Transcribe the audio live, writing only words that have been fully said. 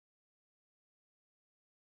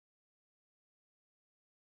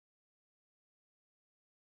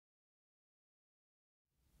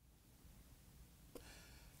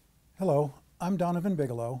Hello, I'm Donovan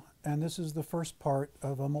Bigelow, and this is the first part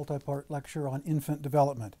of a multi-part lecture on infant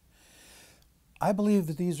development. I believe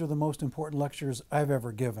that these are the most important lectures I've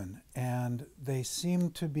ever given, and they seem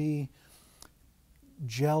to be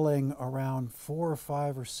gelling around 4 or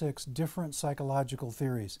 5 or 6 different psychological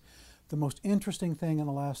theories. The most interesting thing in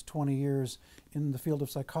the last 20 years in the field of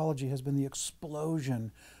psychology has been the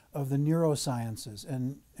explosion of the neurosciences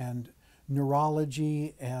and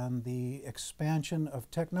neurology and the expansion of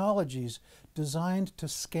technologies designed to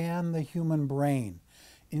scan the human brain,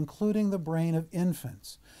 including the brain of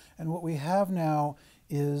infants. And what we have now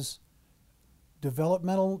is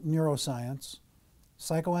developmental neuroscience,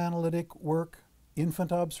 psychoanalytic work,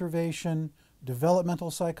 infant observation,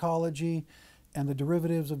 developmental psychology, and the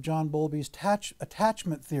derivatives of John Bowlby's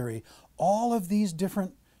attachment theory. All of these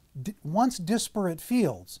different, once disparate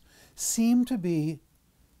fields seem to be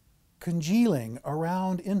congealing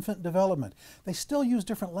around infant development. They still use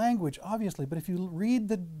different language, obviously, but if you read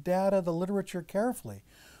the data, the literature carefully,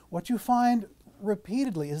 what you find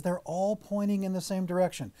repeatedly is they're all pointing in the same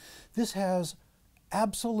direction. This has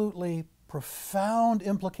absolutely profound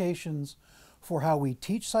implications for how we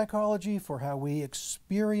teach psychology, for how we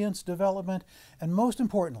experience development, and most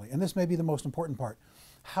importantly, and this may be the most important part,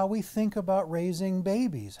 how we think about raising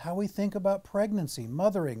babies, how we think about pregnancy,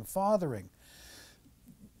 mothering, fathering.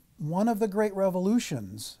 One of the great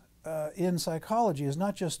revolutions in psychology is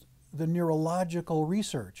not just the neurological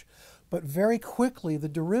research, but very quickly the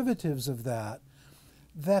derivatives of that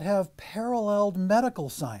have paralleled medical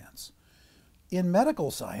science. In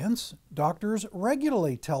medical science, doctors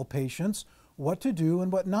regularly tell patients what to do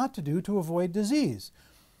and what not to do to avoid disease.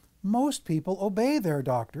 Most people obey their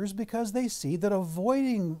doctors because they see that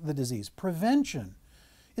avoiding the disease, prevention,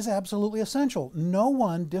 is absolutely essential. No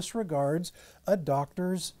one disregards a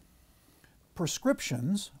doctor's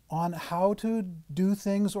prescriptions on how to do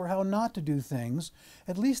things or how not to do things.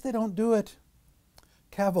 At least they don't do it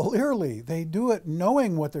cavalierly. They do it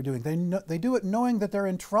knowing what they're doing. They do it knowing that they're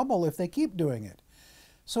in trouble if they keep doing it.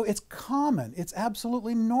 So it's common. It's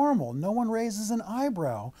absolutely normal. No one raises an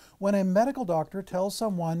eyebrow when a medical doctor tells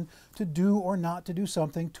someone to do or not to do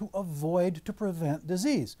something to avoid, to prevent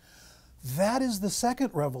disease. That is the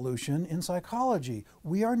second revolution in psychology.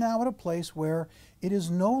 We are now at a place where it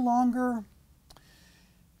is no longer,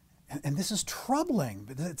 and this is troubling,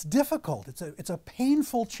 but it's difficult. It's a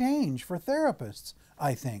painful change for therapists,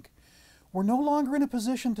 I think. We're no longer in a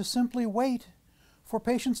position to simply wait for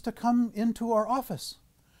patients to come into our office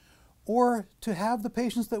or to have the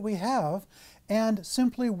patients that we have and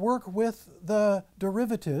simply work with the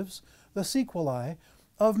derivatives, the sequelae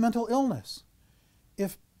of mental illness.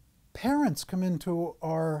 If parents come into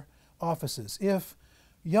our offices, if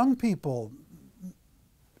young people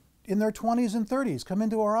in their 20s and 30s come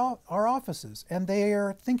into our offices and they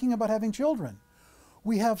are thinking about having children,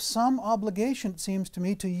 we have some obligation, it seems to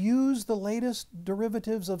me, to use the latest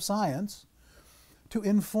derivatives of science to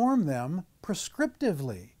inform them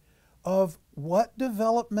prescriptively of what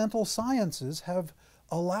developmental sciences have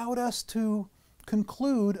allowed us to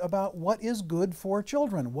conclude about what is good for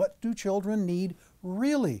children. What do children need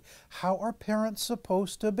really? How are parents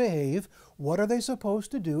supposed to behave? What are they supposed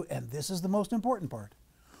to do? And this is the most important part.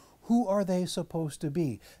 Who are they supposed to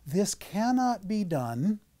be? This cannot be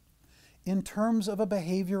done in terms of a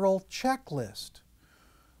behavioral checklist.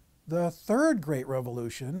 The third great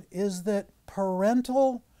revolution is that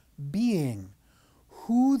parental being,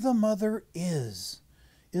 who the mother is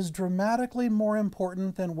dramatically more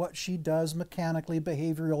important than what she does mechanically,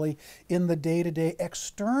 behaviorally in the day-to-day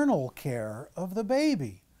external care of the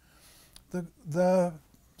baby. The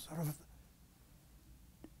sort of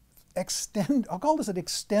I'll call this an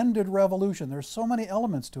extended revolution. There's so many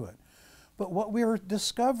elements to it. But what we're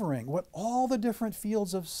discovering, what all the different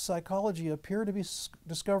fields of psychology appear to be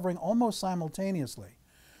discovering almost simultaneously,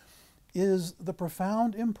 is the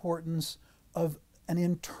profound importance of an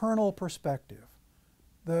internal perspective,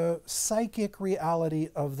 the psychic reality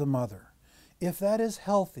of the mother. If that is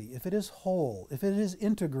healthy, if it is whole, if it is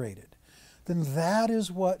integrated, then that is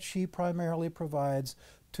what she primarily provides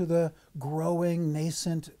to the growing,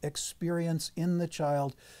 nascent experience in the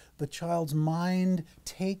child. The child's mind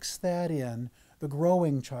takes that in, the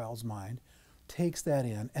growing child's mind takes that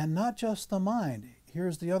in, and not just the mind.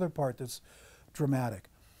 Here's the other part that's dramatic.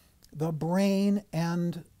 The brain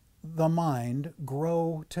and the mind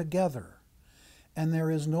grow together, and there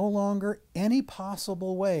is no longer any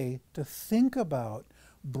possible way to think about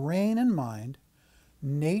brain and mind,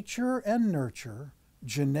 nature and nurture,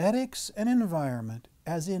 genetics and environment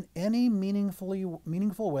as in any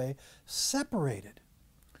meaningful way separated.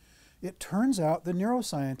 It turns out the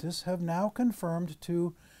neuroscientists have now confirmed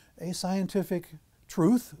to a scientific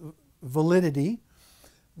truth, validity,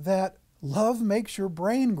 that love makes your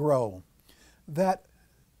brain grow, that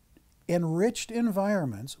enriched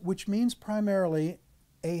environments, which means primarily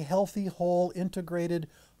a healthy, whole, integrated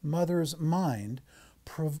mother's mind,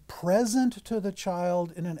 present to the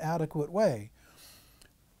child in an adequate way,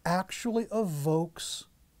 actually evokes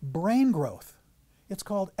brain growth. It's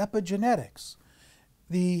called epigenetics.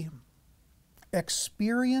 The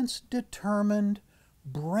experience-determined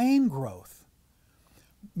brain growth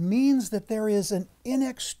means that there is an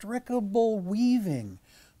inextricable weaving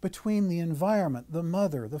between the environment, the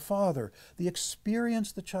mother, the father, the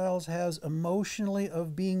experience the child has emotionally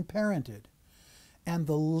of being parented, and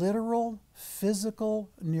the literal, physical,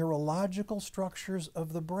 neurological structures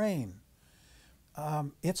of the brain.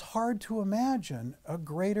 It's hard to imagine a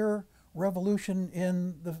greater revolution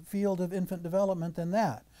in the field of infant development than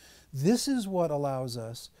that. This is what allows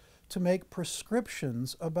us to make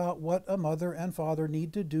prescriptions about what a mother and father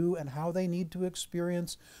need to do and how they need to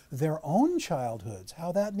experience their own childhoods,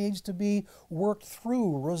 how that needs to be worked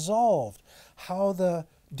through, resolved, how the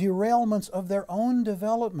derailments of their own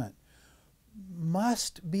development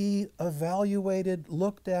must be evaluated,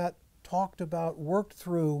 looked at, talked about, worked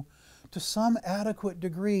through to some adequate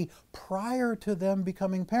degree prior to them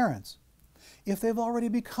becoming parents. If they've already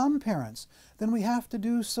become parents, then we have to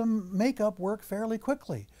do some makeup work fairly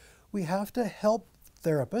quickly. We have to help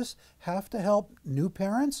therapists, have to help new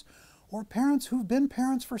parents or parents who've been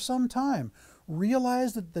parents for some time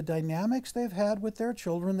realize that the dynamics they've had with their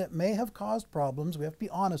children that may have caused problems, we have to be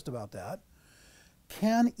honest about that,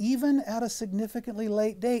 can even at a significantly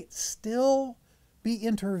late date still be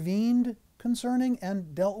intervened concerning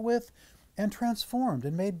and dealt with and transformed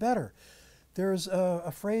and made better. There's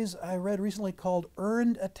a phrase I read recently called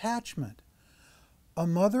earned attachment. A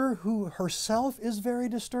mother who herself is very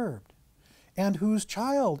disturbed and whose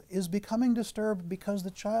child is becoming disturbed because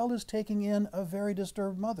the child is taking in a very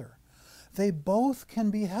disturbed mother. They both can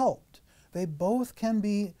be helped. They both can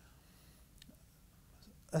be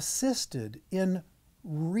assisted in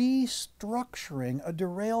restructuring a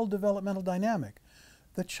derailed developmental dynamic.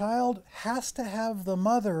 The child has to have the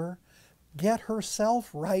mother get herself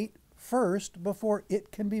right first before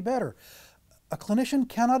it can be better. A clinician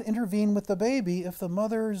cannot intervene with the baby if the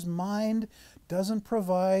mother's mind doesn't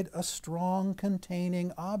provide a strong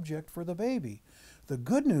containing object for the baby. The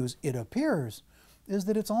good news, it appears, is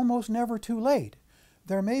that it's almost never too late.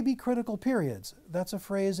 There may be critical periods. That's a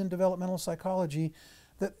phrase in developmental psychology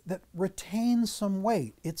that retains some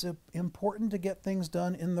weight. It's important to get things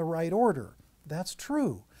done in the right order. That's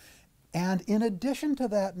true. And in addition to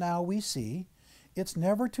that, now we see it's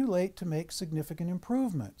never too late to make significant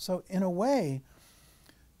improvement. So in a way,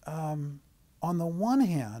 on the one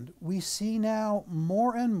hand, we see now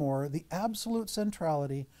more and more the absolute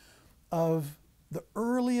centrality of the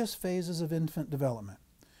earliest phases of infant development.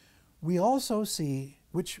 We also see,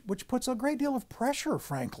 which puts a great deal of pressure,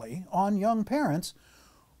 frankly, on young parents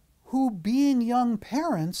who, being young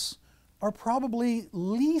parents, are probably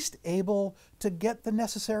least able to get the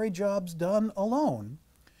necessary jobs done alone,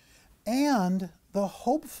 and the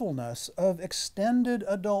hopefulness of extended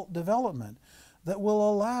adult development that will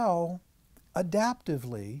allow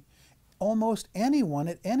adaptively almost anyone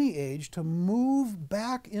at any age to move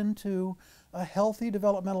back into a healthy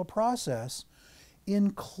developmental process,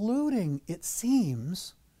 including, it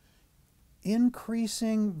seems,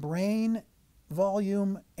 increasing brain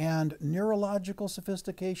volume and neurological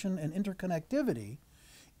sophistication and interconnectivity,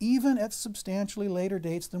 even at substantially later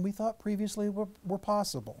dates than we thought previously were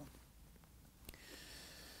possible.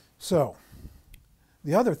 So,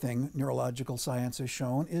 the other thing neurological science has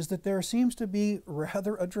shown is that there seems to be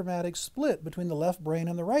rather a dramatic split between the left brain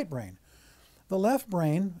and the right brain. The left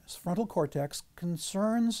brain, frontal cortex,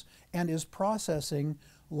 concerns and is processing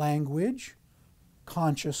language,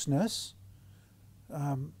 consciousness,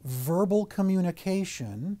 verbal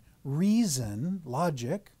communication, reason,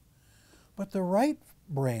 logic, but the right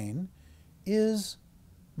brain is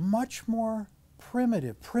much more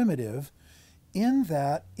primitive in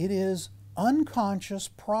that it is unconscious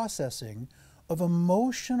processing of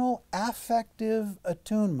emotional affective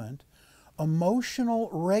attunement, emotional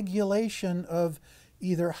regulation of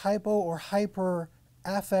either hypo or hyper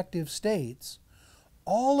affective states,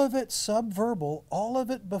 all of it subverbal, all of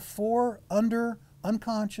it before, under,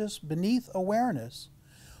 unconscious, beneath awareness,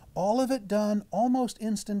 all of it done almost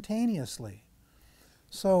instantaneously.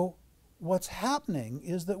 So what's happening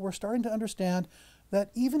is that we're starting to understand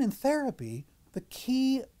that even in therapy, the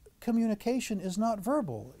key communication is not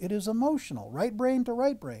verbal, it is emotional, right brain to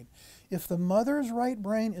right brain. If the mother's right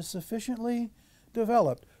brain is sufficiently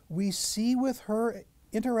developed, we see with her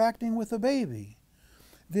interacting with the baby,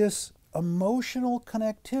 this emotional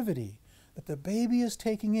connectivity that the baby is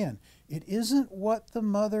taking in. It isn't what the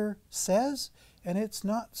mother says, and it's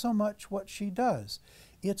not so much what she does.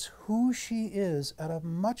 It's who she is at a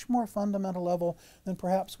much more fundamental level than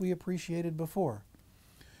perhaps we appreciated before.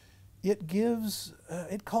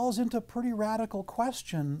 It calls into pretty radical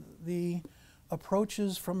question the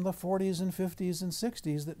approaches from the 40s and 50s and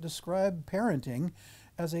 60s that describe parenting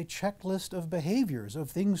as a checklist of behaviors, of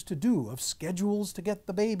things to do, of schedules to get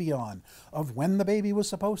the baby on, of when the baby was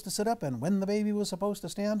supposed to sit up and when the baby was supposed to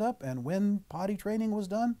stand up and when potty training was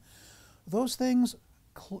done. Those things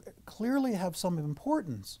clearly have some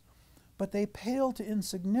importance, but they pale to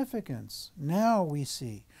insignificance, now we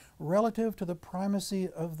see, relative to the primacy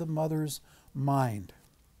of the mother's mind.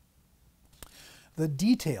 The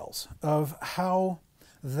details of how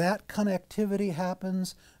that connectivity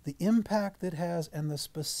happens, the impact it has, and the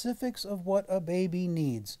specifics of what a baby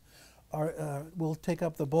needs will take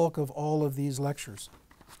up the bulk of all of these lectures.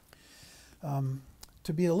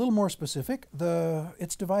 To be a little more specific,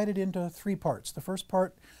 it's divided into 3 parts. The first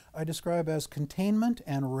part I describe as containment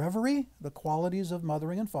and reverie, the qualities of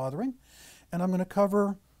mothering and fathering. And I'm going to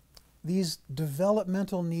cover these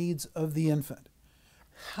developmental needs of the infant.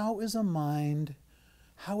 How is a mind,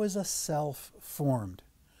 how is a self formed?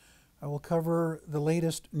 I will cover the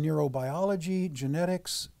latest neurobiology,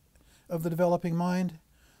 genetics of the developing mind.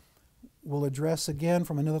 We'll address again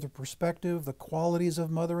from another perspective the qualities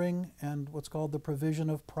of mothering and what's called the provision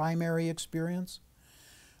of primary experience.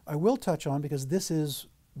 I will touch on, because this is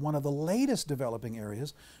one of the latest developing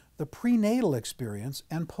areas, the prenatal experience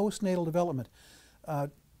and postnatal development.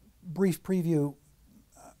 Brief preview,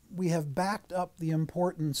 we have backed up the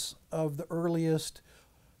importance of the earliest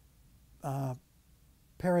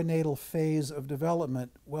perinatal phase of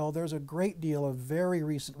development. Well, there's a great deal of very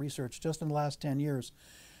recent research just in the last 10 years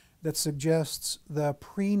that suggests the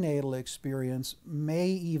prenatal experience may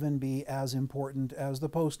even be as important as the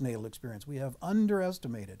postnatal experience. We have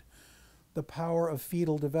underestimated the power of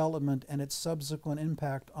fetal development and its subsequent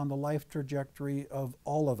impact on the life trajectory of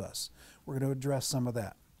all of us. We're going to address some of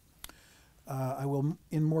that. I will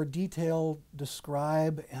in more detail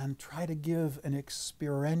describe and try to give an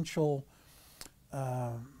experiential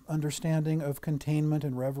understanding of containment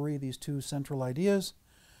and reverie, these 2 central ideas.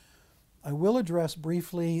 I will address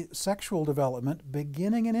briefly sexual development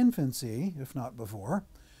beginning in infancy, if not before.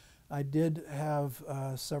 I did have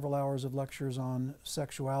several hours of lectures on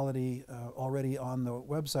sexuality already on the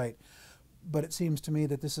website, but it seems to me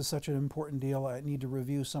that this is such an important deal I need to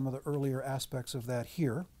review some of the earlier aspects of that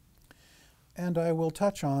here. And I will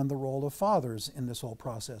touch on the role of fathers in this whole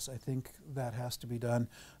process. I think that has to be done,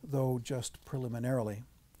 though just preliminarily.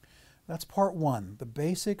 That's part 1, the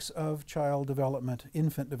basics of child development,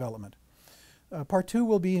 infant development. Part 2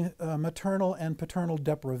 will be maternal and paternal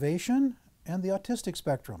deprivation and the autistic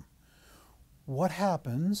spectrum. What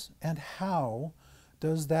happens and how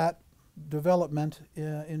does that development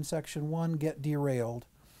in section 1 get derailed?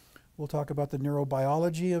 We'll talk about the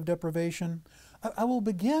neurobiology of deprivation. I will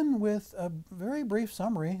begin with a very brief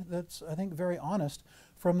summary that's, I think, very honest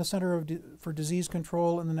from the Center for Disease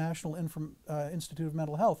Control and the National Institute of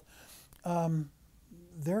Mental Health.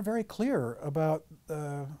 They're very clear about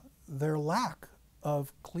their lack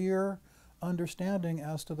of clear understanding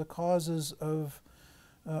as to the causes of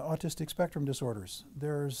autistic spectrum disorders.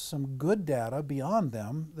 There's some good data beyond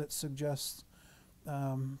them that suggests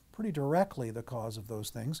pretty directly the cause of those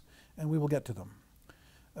things, and we will get to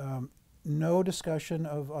them. No discussion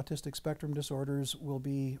of autistic spectrum disorders will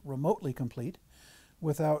be remotely complete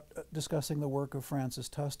without discussing the work of Frances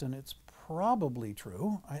Tustin. It's probably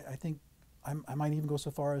true, I think I might even go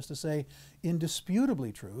so far as to say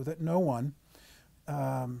indisputably true, that no one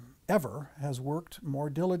ever has worked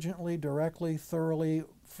more diligently, directly, thoroughly,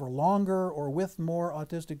 for longer, or with more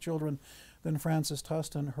autistic children than Frances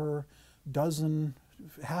Tustin. Her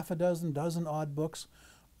half a dozen odd books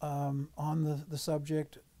on the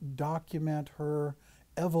subject document her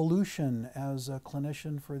evolution as a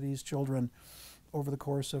clinician for these children over the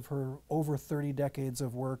course of her over 30 decades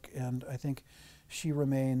of work, and I think she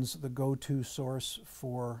remains the go-to source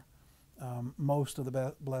for most of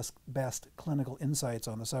the best clinical insights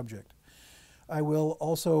on the subject. I will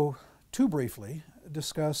also, too briefly,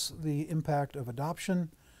 discuss the impact of adoption,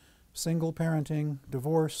 single parenting,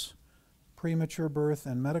 divorce, premature birth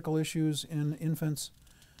and medical issues in infants,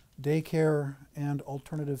 daycare, and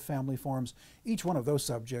alternative family forms. Each one of those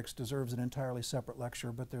subjects deserves an entirely separate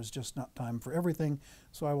lecture, but there's just not time for everything,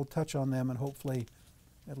 so I will touch on them and hopefully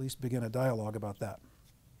at least begin a dialogue about that.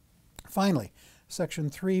 Finally, section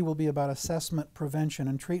 3 will be about assessment, prevention,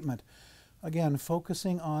 and treatment. Again,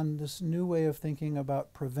 focusing on this new way of thinking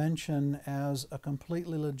about prevention as a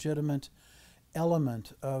completely legitimate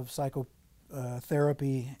element of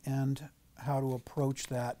psychotherapy and how to approach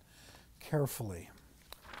that carefully.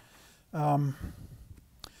 I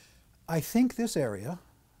think this area,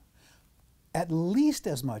 at least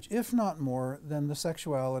as much, if not more, than the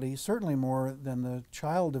sexuality, certainly more than the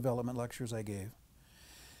child development lectures I gave,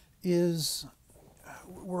 is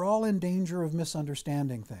we're all in danger of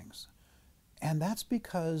misunderstanding things. And that's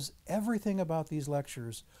because everything about these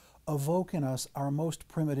lectures evoke in us our most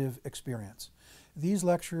primitive experience. These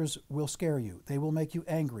lectures will scare you. They will make you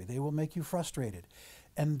angry. They will make you frustrated.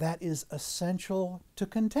 And that is essential to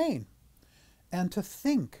contain and to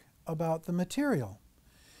think about the material.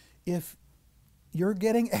 If you're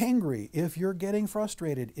getting angry, if you're getting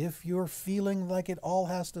frustrated, if you're feeling like it all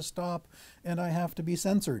has to stop and I have to be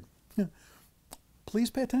censored,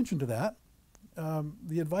 please pay attention to that.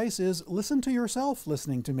 The advice is listen to yourself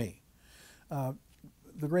listening to me.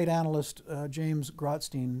 The great analyst James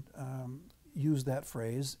Grotstein used that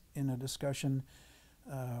phrase in a discussion,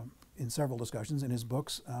 in several discussions in his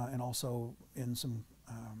books and also in some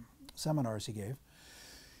seminars he gave.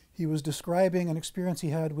 He was describing an experience he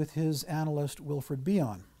had with his analyst Wilfred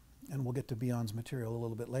Bion, and we'll get to Bion's material a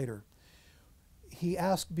little bit later. He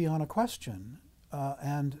asked Bion a question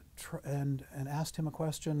and asked him a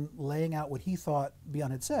question laying out what he thought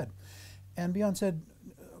Bion had said. And Bion said,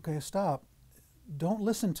 okay, stop. Don't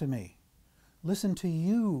listen to me. Listen to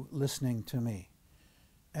you listening to me.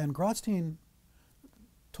 And Grotstein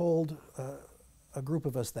told a group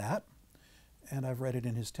of us that, and I've read it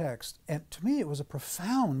in his text. And to me, it was a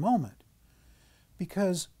profound moment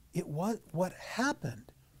because it was what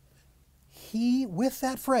happened. He, with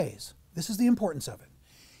that phrase, this is the importance of it,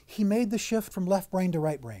 he made the shift from left brain to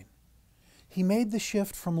right brain. He made the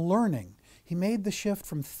shift from learning. He made the shift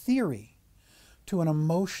from theory to an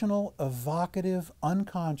emotional, evocative,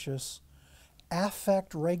 unconscious,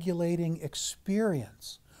 affect-regulating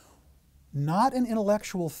experience. Not an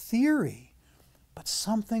intellectual theory, but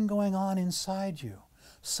something going on inside you.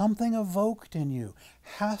 Something evoked in you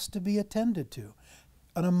has to be attended to.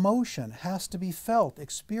 An emotion has to be felt,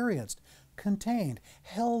 experienced, contained,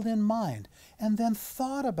 held in mind, and then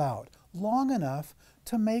thought about long enough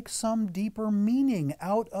to make some deeper meaning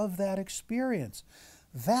out of that experience.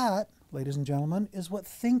 That, ladies and gentlemen, is what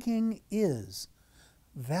thinking is.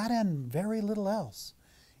 That and very little else.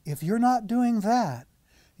 If you're not doing that,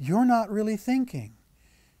 you're not really thinking.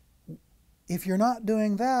 If you're not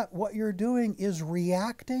doing that, what you're doing is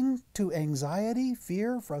reacting to anxiety,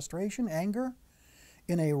 fear, frustration, anger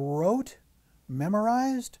in a rote,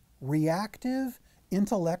 memorized, reactive,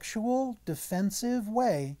 intellectual, defensive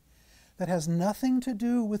way that has nothing to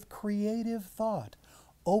do with creative thought,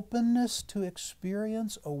 openness to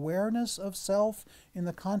experience, awareness of self in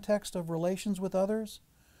the context of relations with others.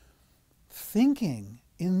 Thinking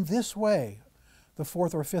in this way, the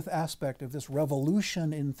fourth or fifth aspect of this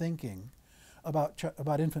revolution in thinking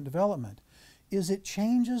about infant development, is it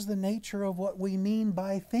changes the nature of what we mean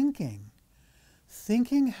by thinking.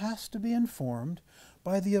 Thinking has to be informed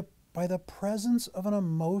by the presence of an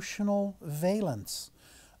emotional valence,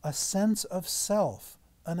 a sense of self,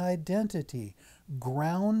 an identity,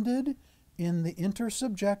 grounded in the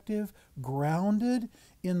intersubjective, grounded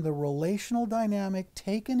in the relational dynamic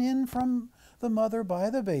taken in from the mother by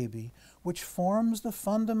the baby, which forms the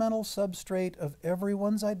fundamental substrate of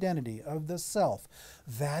everyone's identity, of the self.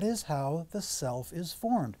 That is how the self is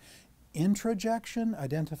formed. Introjection,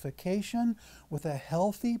 identification with a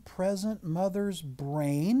healthy, present mother's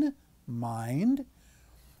brain, mind,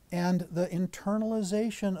 and the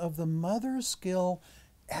internalization of the mother's skill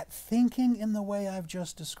at thinking in the way I've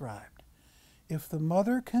just described. If the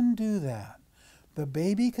mother can do that, the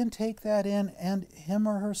baby can take that in, and him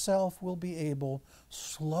or herself will be able,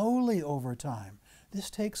 slowly over time. This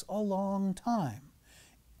takes a long time,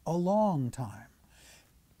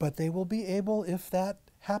 but they will be able, if that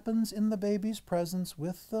happens in the baby's presence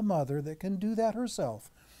with the mother that can do that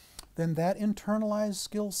herself, then that internalized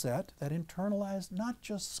skill set, that internalized, not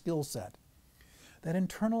just skill set, that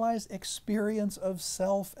internalized experience of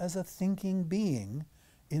self as a thinking being,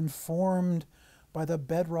 informed by the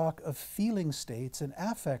bedrock of feeling states and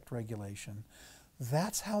affect regulation,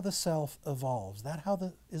 that's how the self evolves. That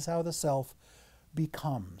is how the self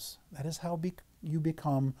becomes. That is how you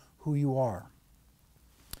become who you are.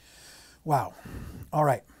 Wow. All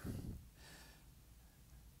right.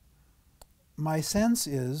 My sense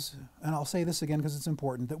is, and I'll say this again because it's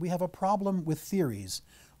important, that we have a problem with theories,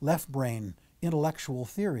 left brain, intellectual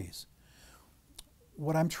theories.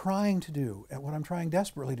 What I'm trying to do, and what I'm trying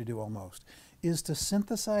desperately to do almost, is to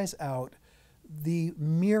synthesize out the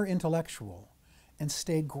mere intellectual and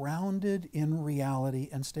stay grounded in reality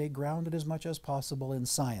and stay grounded as much as possible in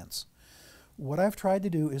science. What I've tried to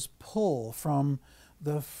do is pull from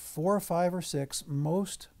the 4 or 5 or 6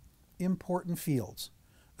 most important fields.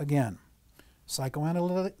 Again,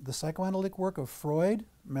 the psychoanalytic work of Freud,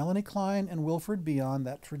 Melanie Klein, and Wilfred Bion,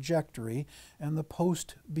 that trajectory, and the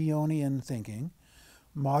post-Bionian thinking,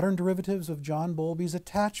 modern derivatives of John Bowlby's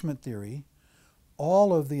attachment theory,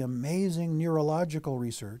 all of the amazing neurological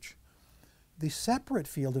research, the separate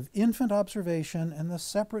field of infant observation, and the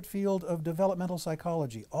separate field of developmental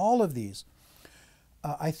psychology. All of these,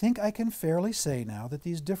 I think I can fairly say now that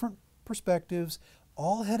these different perspectives,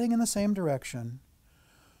 all heading in the same direction,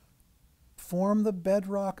 form the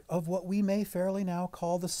bedrock of what we may fairly now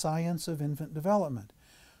call the science of infant development.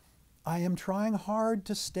 I am trying hard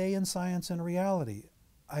to stay in science and reality.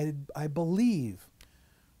 I believe,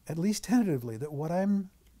 at least tentatively, that what I'm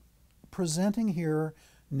presenting here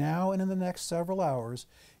now and in the next several hours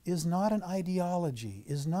is not an ideology,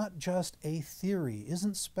 is not just a theory,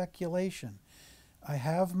 isn't speculation. I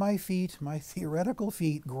have my feet, my theoretical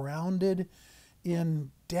feet, grounded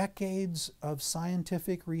in decades of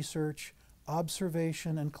scientific research,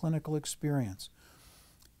 observation, and clinical experience.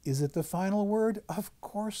 Is it the final word? Of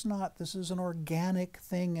course not. This is an organic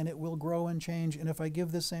thing and it will grow and change. And if I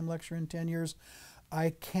give this same lecture in 10 years,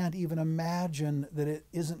 I can't even imagine that it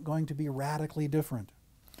isn't going to be radically different.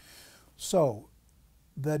 So,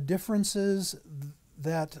 the differences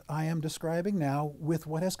that I am describing now with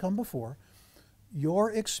what has come before,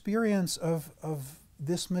 your experience of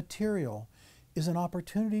this material is an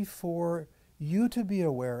opportunity for you to be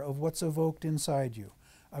aware of what's evoked inside you.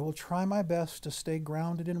 I will try my best to stay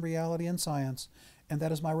grounded in reality and science, and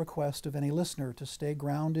that is my request of any listener, to stay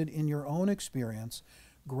grounded in your own experience,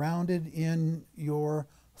 grounded in your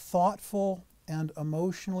thoughtful and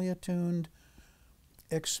emotionally attuned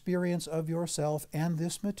experience of yourself and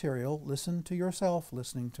this material. Listen to yourself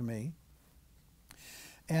listening to me.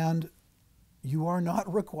 And you are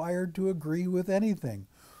not required to agree with anything.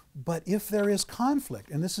 But if there is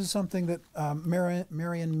conflict, and this is something that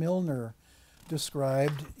Marion Milner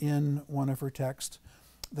described in one of her texts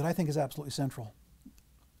that I think is absolutely central,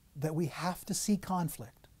 that we have to see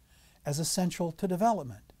conflict as essential to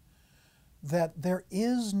development, that there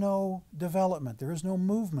is no development, there is no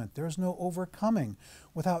movement, there is no overcoming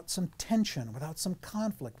without some tension, without some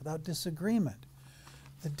conflict, without disagreement.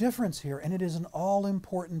 The difference here, and it is an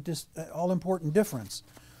all-important difference,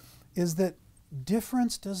 is that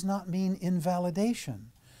difference does not mean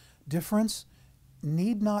invalidation. Difference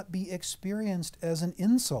need not be experienced as an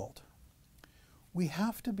insult. We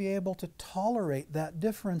have to be able to tolerate that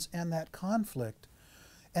difference and that conflict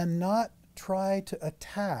and not try to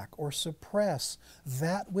attack or suppress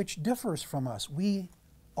that which differs from us. We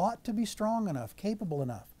ought to be strong enough, capable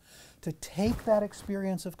enough to take that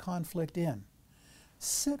experience of conflict in,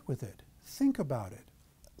 sit with it, think about it,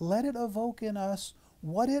 let it evoke in us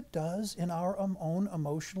what it does in our own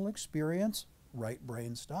emotional experience, right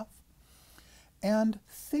brain stuff, and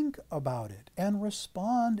think about it and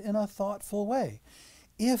respond in a thoughtful way.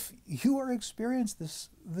 If you are experiencing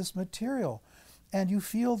this material and you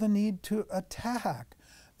feel the need to attack,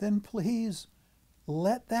 then please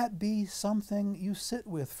let that be something you sit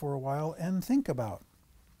with for a while and think about.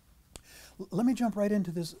 Let me jump right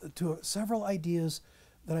into this, to several ideas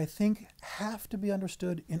that I think have to be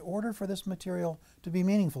understood in order for this material to be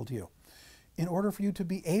meaningful to you, in order for you to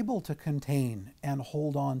be able to contain and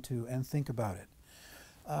hold on to and think about it.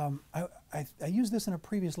 I used this in a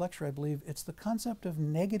previous lecture, I believe. It's the concept of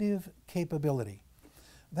negative capability.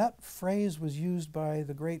 That phrase was used by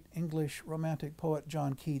the great English romantic poet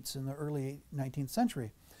John Keats in the early 19th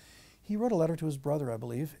century. He wrote a letter to his brother, I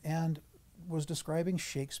believe, and was describing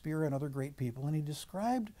Shakespeare and other great people, and he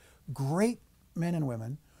described great men and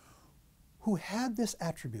women who had this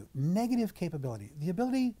attribute, negative capability, the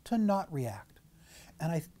ability to not react,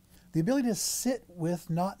 and the ability to sit with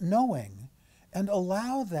not knowing and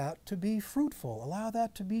allow that to be fruitful, allow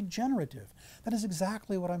that to be generative. That is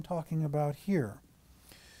exactly what I'm talking about here.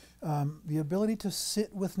 The ability to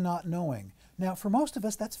sit with not knowing. Now, for most of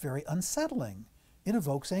us, that's very unsettling. It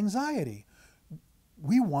evokes anxiety.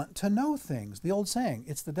 We want to know things. The old saying,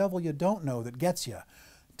 it's the devil you don't know that gets you.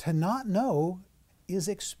 To not know is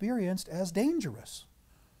experienced as dangerous.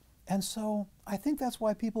 And so I think that's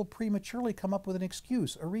why people prematurely come up with an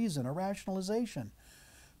excuse, a reason, a rationalization,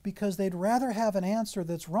 because they'd rather have an answer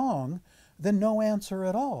that's wrong than no answer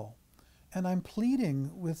at all. And I'm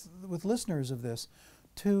pleading with listeners of this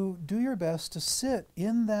to do your best to sit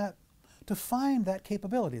in that, to find that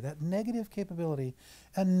capability, that negative capability,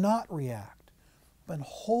 and not react, and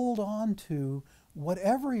hold on to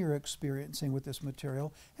whatever you're experiencing with this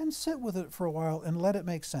material and sit with it for a while and let it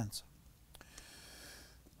make sense.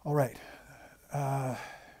 All right,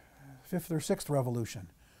 fifth or sixth revolution.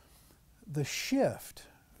 The shift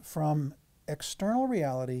from external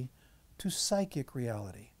reality to psychic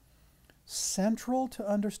reality. Central to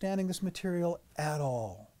understanding this material at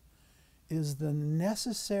all is the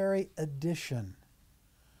necessary addition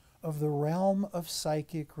of the realm of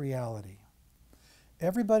psychic reality.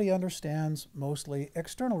 Everybody understands mostly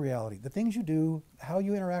external reality, the things you do, how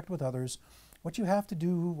you interact with others, what you have to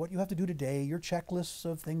do today, your checklists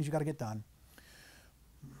of things you got to get done,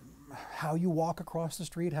 how you walk across the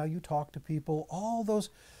street, how you talk to people, all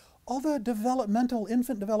the developmental,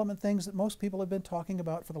 infant development things that most people have been talking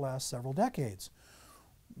about for the last several decades.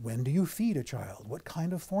 When do you feed a child? What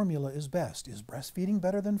kind of formula is best? Is breastfeeding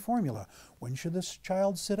better than formula? When should this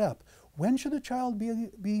child sit up? When should the child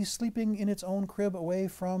be sleeping in its own crib away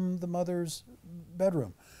from the mother's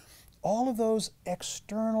bedroom? All of those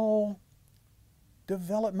external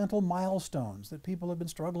developmental milestones that people have been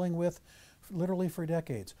struggling with literally for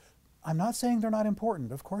decades. I'm not saying they're not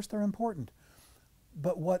important. Of course they're important.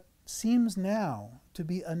 But what seems now to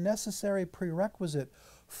be a necessary prerequisite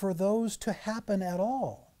for those to happen at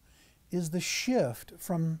all is the shift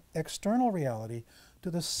from external reality to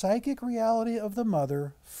the psychic reality of the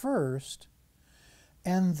mother first,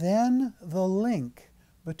 and then the link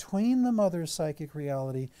between the mother's psychic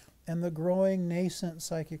reality and the growing nascent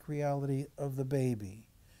psychic reality of the baby.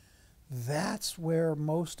 That's where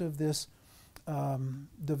most of this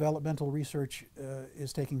developmental research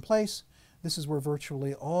is taking place. This is where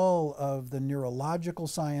virtually all of the neurological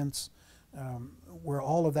science, where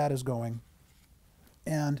all of that is going.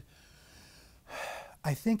 And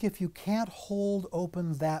I think if you can't hold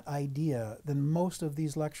open that idea, then most of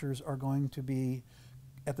these lectures are going to be,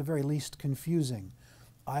 at the very least, confusing.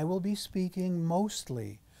 I will be speaking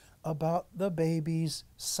mostly about the baby's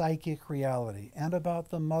psychic reality and about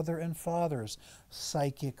the mother and father's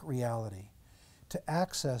psychic reality. To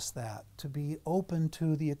access that, to be open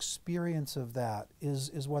to the experience of that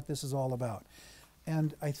is what this is all about.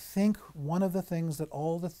 And I think one of the things that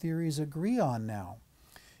all the theories agree on now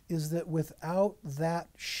is that without that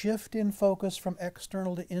shift in focus from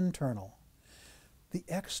external to internal, the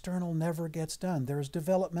external never gets done. There's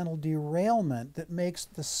developmental derailment that makes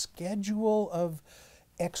the schedule of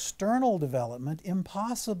external development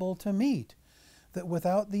impossible to meet. That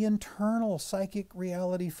without the internal psychic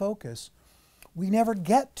reality focus, we never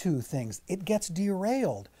get to things. It gets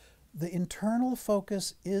derailed. The internal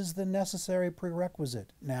focus is the necessary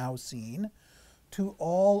prerequisite, now seen, to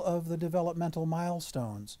all of the developmental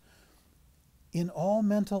milestones. In all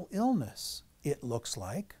mental illness, it looks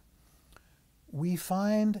like, we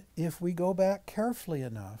find, if we go back carefully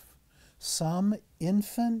enough, some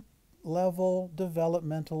infant-level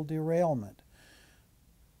developmental derailment.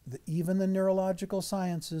 Even the neurological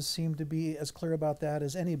sciences seem to be as clear about that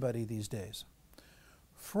as anybody these days.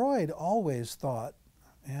 Freud always thought,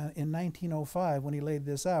 and in 1905, when he laid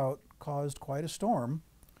this out, caused quite a storm,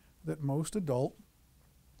 that most adult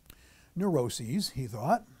neuroses, he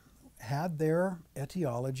thought, had their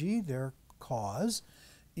etiology, their cause,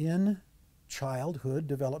 in childhood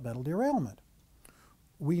developmental derailment.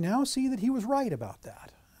 We now see that he was right about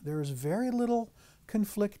that. There is very little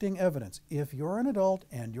conflicting evidence. If you're an adult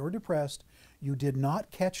and you're depressed, you did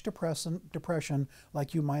not catch depression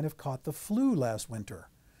like you might have caught the flu last winter.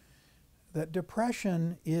 That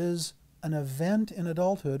depression is an event in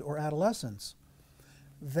adulthood or adolescence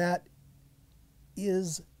that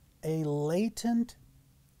is a latent,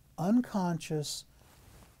 unconscious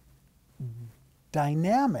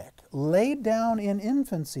dynamic laid down in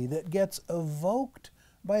infancy that gets evoked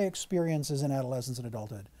by experiences in adolescence and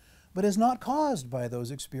adulthood, but is not caused by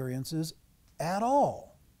those experiences at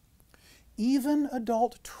all. Even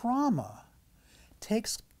adult trauma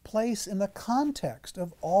takes place in the context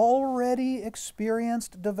of already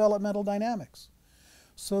experienced developmental dynamics,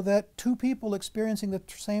 so that two people experiencing the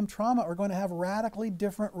same trauma are going to have radically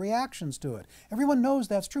different reactions to it. Everyone knows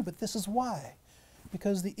that's true, but this is why.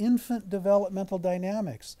 Because the infant developmental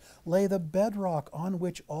dynamics lay the bedrock on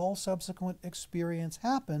which all subsequent experience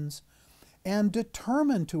happens and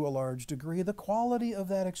determine to a large degree the quality of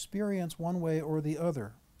that experience one way or the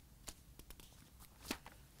other.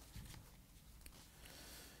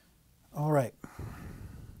 All right.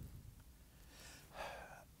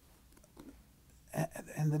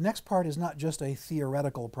 And the next part is not just a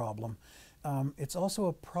theoretical problem. It's also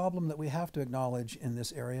a problem that we have to acknowledge in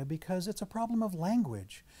this area because it's a problem of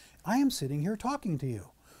language. I am sitting here talking to you.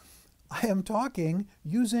 I am talking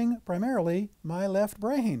using primarily my left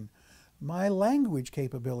brain. my language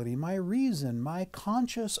capability, my reason, my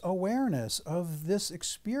conscious awareness of this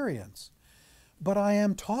experience. But I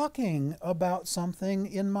am talking about something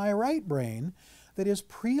in my right brain that is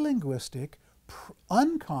pre-linguistic,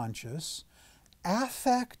 unconscious,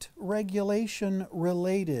 affect regulation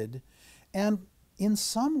related, and in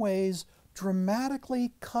some ways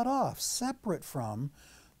dramatically cut off, separate from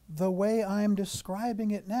the way I'm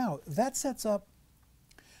describing it now. That sets up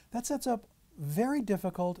very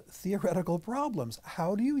difficult theoretical problems.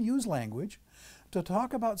 How do you use language to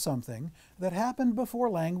talk about something that happened before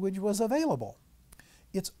language was available?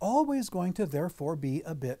 It's always going to therefore be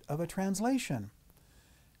a bit of a translation.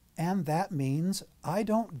 And that means I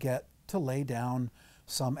don't get to lay down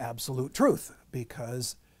some absolute truth,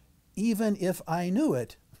 because even if I knew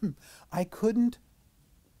it, I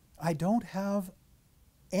don't have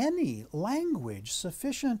any language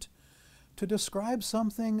sufficient to describe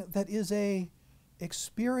something that is a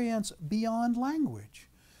experience beyond language.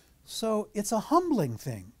 So it's a humbling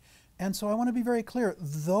thing. And so I want to be very clear,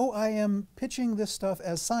 though I am pitching this stuff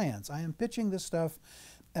as science, I am pitching this stuff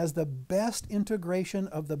as the best integration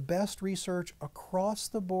of the best research across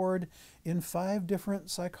the board in 5 different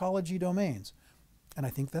psychology domains. And I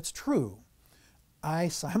think that's true. I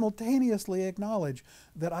simultaneously acknowledge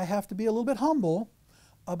that I have to be a little bit humble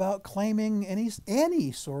about claiming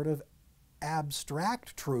any sort of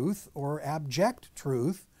abstract truth or abject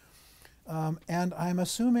truth. And I'm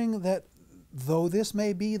assuming that though this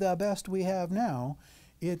may be the best we have now,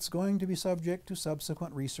 it's going to be subject to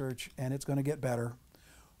subsequent research and it's going to get better.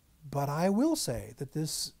 But I will say that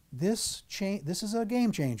this is a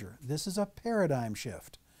game changer. This is a paradigm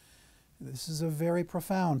shift. This is a very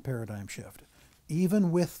profound paradigm shift,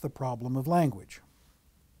 even with the problem of language.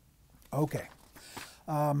 Okay.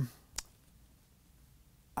 I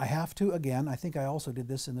have to, again, I think I also did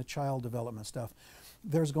this in the child development stuff.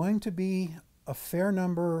 There's going to be a fair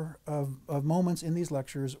number of moments in these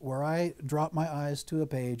lectures where I drop my eyes to a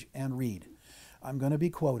page and read. I'm going to be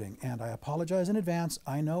quoting, and I apologize in advance.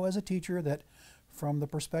 I know as a teacher that from the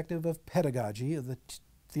perspective of pedagogy, of the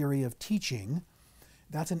theory of teaching,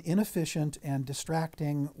 that's an inefficient and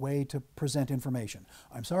distracting way to present information.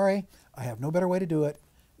 I'm sorry, I have no better way to do it.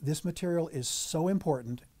 This material is so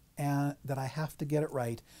important and that I have to get it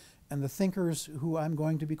right. And the thinkers who I'm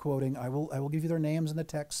going to be quoting, I will give you their names and the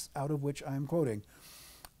texts out of which I'm quoting,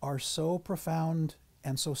 are so profound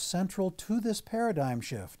and so central to this paradigm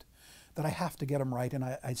shift that I have to get them right, and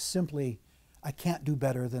I can't do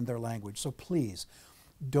better than their language. So please,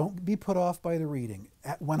 don't be put off by the reading.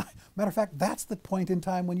 Matter of fact, that's the point in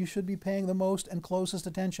time when you should be paying the most and closest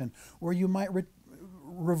attention, where you might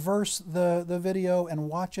reverse the video and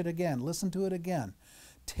watch it again, listen to it again.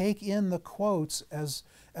 Take in the quotes as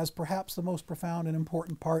perhaps the most profound and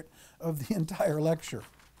important part of the entire lecture.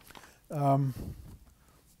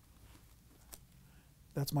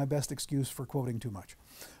 That's my best excuse for quoting too much.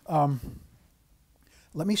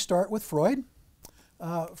 Let me start with Freud.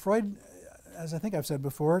 Freud, as I think I've said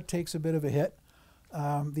before, takes a bit of a hit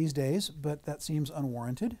these days, but that seems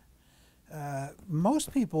unwarranted.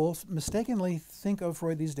 Most people mistakenly think of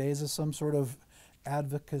Freud these days as some sort of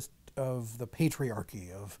advocate of the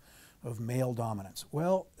patriarchy, of male dominance.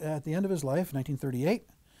 Well, at the end of his life, 1938,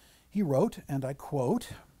 he wrote, and I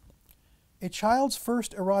quote, "A child's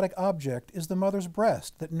first erotic object is the mother's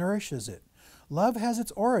breast that nourishes it. Love has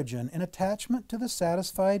its origin in attachment to the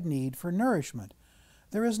satisfied need for nourishment.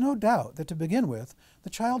 There is no doubt that to begin with, the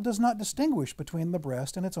child does not distinguish between the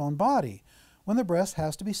breast and its own body. When the breast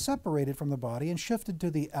has to be separated from the body and shifted to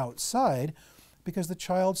the outside, because the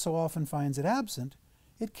child so often finds it absent,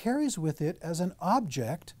 it carries with it as an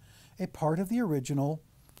object a part of the original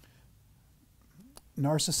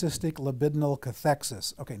narcissistic libidinal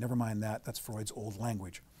cathexis." Okay, never mind that. That's Freud's old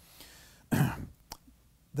language.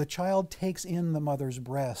 The child takes in the mother's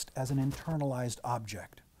breast as an internalized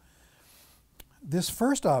object. This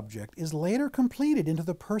first object is later completed into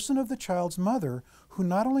the person of the child's mother, who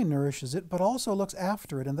not only nourishes it, but also looks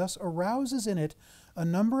after it and thus arouses in it a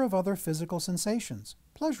number of other physical sensations,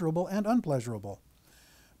 pleasurable and unpleasurable.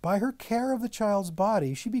 By her care of the child's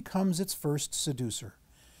body, she becomes its first seducer.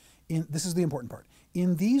 This is the important part.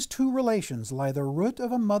 In these two relations lie the root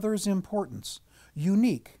of a mother's importance,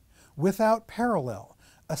 unique, without parallel,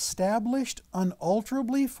 established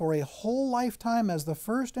unalterably for a whole lifetime as the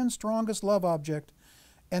first and strongest love object,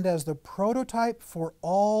 and as the prototype for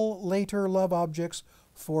all later love objects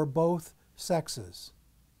for both sexes.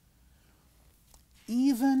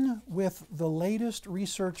 Even with the latest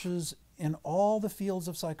researches in all the fields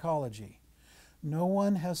of psychology, no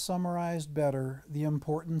one has summarized better the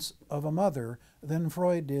importance of a mother than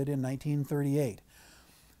Freud did in 1938.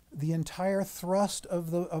 The entire thrust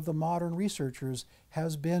of the modern researchers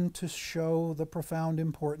has been to show the profound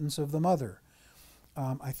importance of the mother.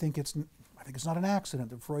 I think it's not an accident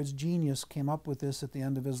that Freud's genius came up with this at the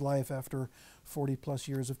end of his life after 40 plus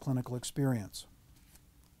years of clinical experience.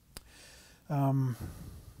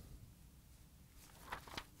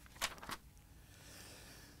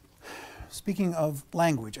 Speaking of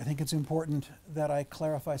language, I think it's important that I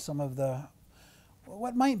clarify some of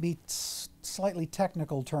what might be slightly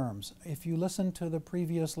technical terms. If you listen to the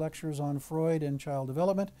previous lectures on Freud and child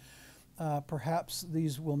development, perhaps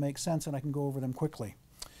these will make sense and I can go over them quickly.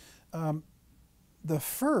 The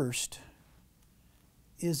first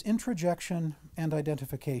is introjection and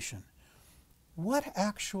identification. What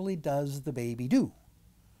actually does the baby do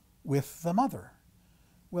with the mother?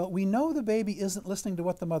 Well, we know the baby isn't listening to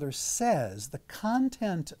what the mother says, the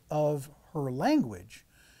content of her language.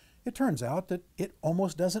 It turns out that it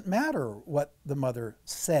almost doesn't matter what the mother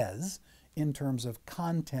says in terms of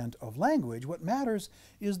content of language. What matters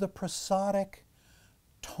is the prosodic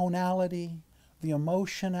tonality, the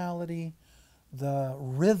emotionality, the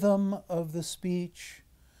rhythm of the speech,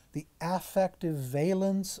 the affective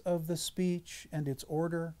valence of the speech and its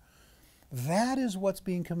order. That is what's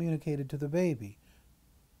being communicated to the baby.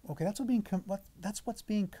 Okay, that's what's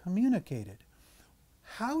being communicated.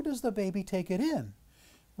 How does the baby take it in?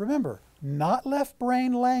 Remember, not left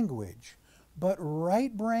brain language, but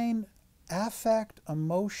right brain affect,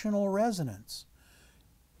 emotional resonance.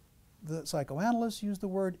 The psychoanalysts use the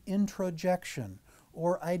word introjection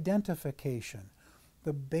or identification.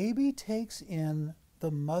 The baby takes in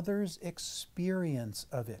the mother's experience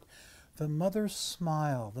of it. The mother's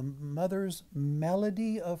smile, the mother's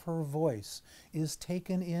melody of her voice is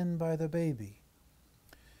taken in by the baby.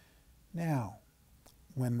 Now,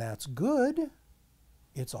 when that's good,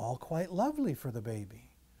 it's all quite lovely for the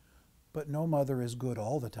baby. But no mother is good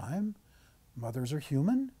all the time. Mothers are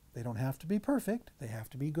human. They don't have to be perfect. They have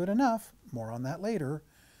to be good enough. More on that later.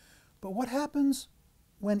 But what happens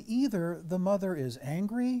when either the mother is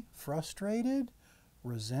angry, frustrated,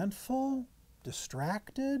 resentful,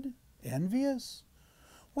 distracted, envious?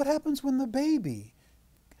 What happens when the baby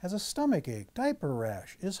has a stomach ache, diaper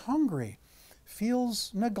rash, is hungry,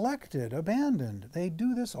 feels neglected, abandoned? They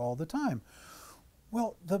do this all the time.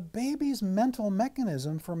 Well, the baby's mental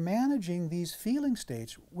mechanism for managing these feeling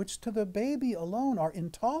states, which to the baby alone are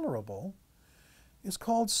intolerable, is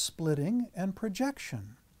called splitting and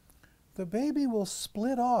projection. The baby will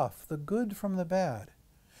split off the good from the bad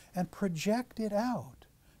and project it out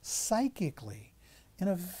psychically in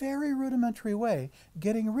a very rudimentary way,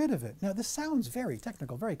 getting rid of it. Now, this sounds very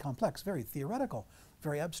technical, very complex, very theoretical,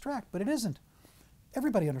 very abstract, but it isn't.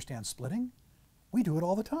 Everybody understands splitting. We do it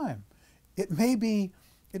all the time. It may be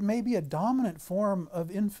a dominant form of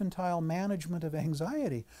infantile management of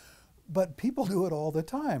anxiety, but people do it all the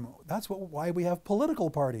time. That's why we have political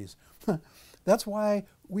parties. That's why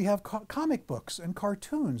we have comic books and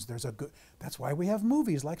cartoons. That's why we have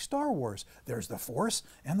movies like Star Wars. There's the Force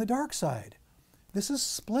and the dark side. This is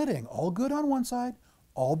splitting, all good on one side,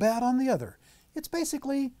 all bad on the other. It's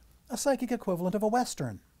basically a psychic equivalent of a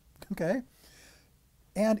Western, okay?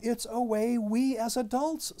 And it's a way we as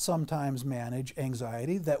adults sometimes manage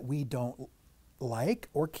anxiety that we don't like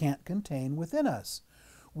or can't contain within us.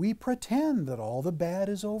 We pretend that all the bad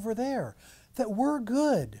is over there, that we're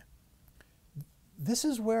good. This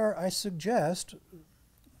is where I suggest,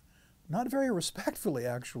 not very respectfully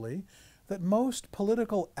actually, that most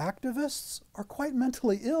political activists are quite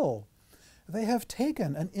mentally ill. They have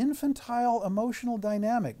taken an infantile emotional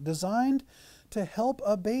dynamic designed to help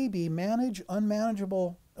a baby manage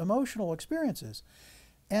unmanageable emotional experiences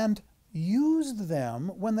and used them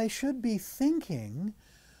when they should be thinking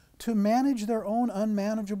to manage their own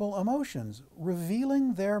unmanageable emotions,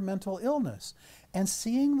 revealing their mental illness and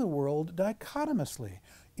seeing the world dichotomously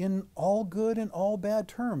in all good and all bad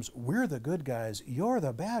terms. We're the good guys, you're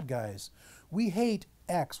the bad guys. We hate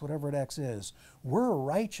X, whatever X is. We're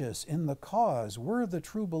righteous in the cause. We're the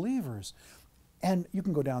true believers. And you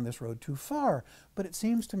can go down this road too far, but it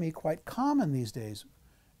seems to me quite common these days.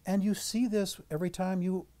 And you see this every time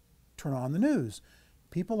you turn on the news.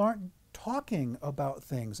 People aren't talking about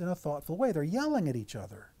things in a thoughtful way. They're yelling at each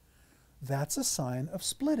other. That's a sign of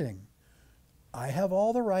splitting. I have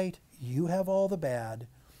all the right, you have all the bad,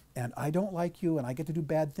 and I don't like you, and I get to do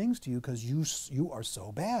bad things to you because you are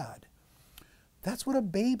so bad. That's what a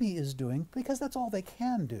baby is doing because that's all they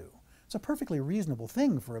can do. It's a perfectly reasonable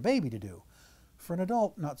thing for a baby to do. For an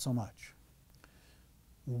adult, not so much.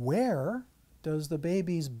 Where does the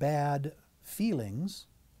baby's bad feelings,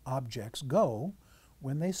 objects, go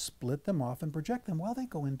when they split them off and project them? Well, they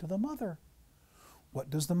go into the mother. What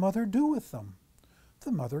does the mother do with them?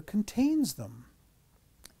 The mother contains them.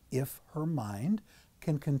 If her mind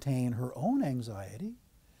can contain her own anxiety,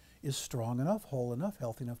 is strong enough, whole enough,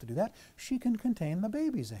 healthy enough to do that, she can contain the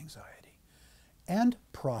baby's anxiety and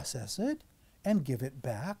process it and give it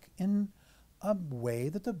back in a way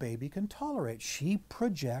that the baby can tolerate. She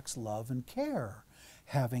projects love and care,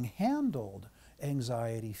 having handled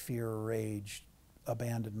anxiety, fear, rage,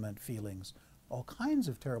 abandonment feelings, all kinds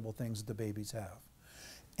of terrible things that the babies have,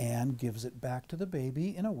 and gives it back to the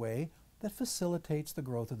baby in a way that facilitates the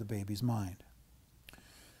growth of the baby's mind.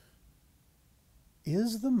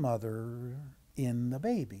 Is the mother in the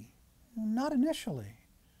baby? Not initially.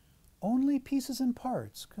 Only pieces and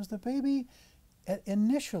parts, because the baby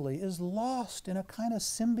initially is lost in a kind of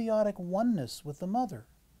symbiotic oneness with the mother.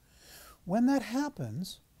 When that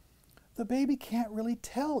happens, the baby can't really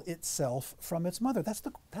tell itself from its mother. That's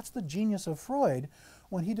the genius of Freud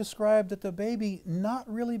when he described that the baby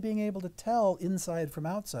not really being able to tell inside from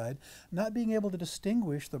outside, not being able to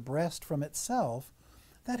distinguish the breast from itself.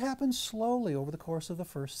 That happens slowly over the course of the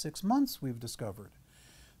first 6 months, we've discovered.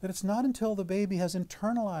 That it's not until the baby has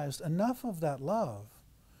internalized enough of that love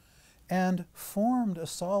and formed a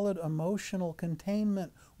solid emotional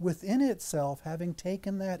containment within itself, having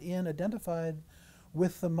taken that in, identified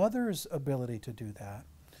with the mother's ability to do that,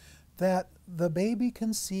 that the baby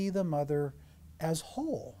can see the mother as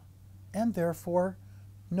whole, and therefore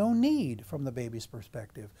no need from the baby's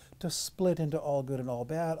perspective to split into all good and all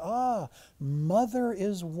bad. Ah, mother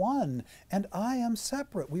is one, and I am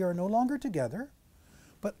separate. We are no longer together,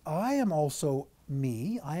 but I am also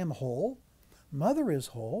me. I am whole. Mother is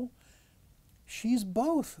whole. She's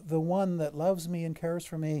both the one that loves me and cares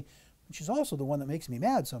for me, and she's also the one that makes me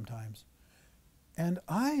mad sometimes. And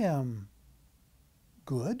I am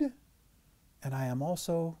good, and I am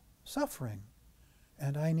also suffering,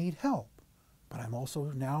 and I need help, but I'm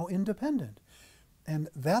also now independent. And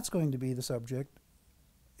that's going to be the subject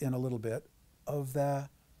in a little bit of the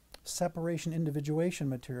separation individuation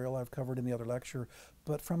material I've covered in the other lecture,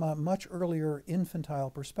 but from a much earlier infantile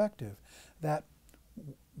perspective, that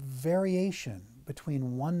variation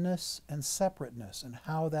between oneness and separateness, and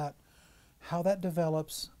how that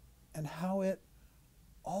develops, and how it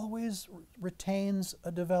always retains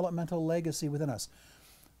a developmental legacy within us.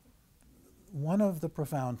 One of the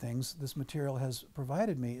profound things this material has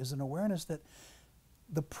provided me is an awareness that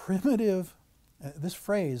the primitive, this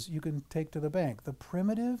phrase you can take to the bank, the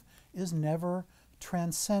primitive is never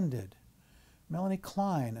transcended. Melanie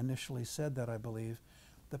Klein initially said that, I believe.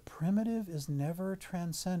 The primitive is never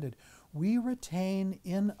transcended. We retain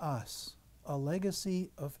in us a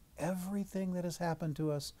legacy of everything that has happened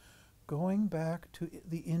to us going back to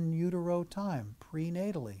the in utero time,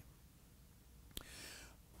 prenatally.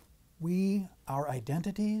 Our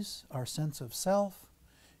identities, our sense of self,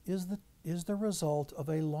 is the result of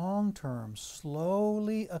a long-term,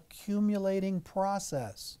 slowly accumulating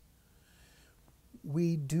process.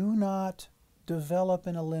 We do not develop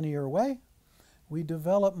in a linear way. We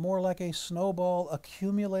develop more like a snowball,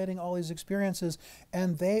 accumulating all these experiences,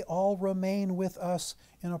 and they all remain with us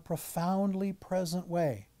in a profoundly present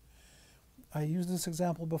way. I used this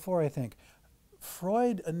example before, I think.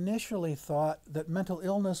 Freud initially thought that mental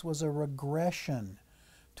illness was a regression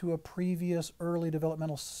to a previous early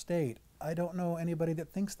developmental state. I don't know anybody that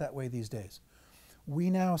thinks that way these days. We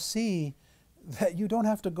now see that you don't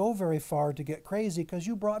have to go very far to get crazy because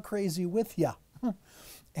you brought crazy with you.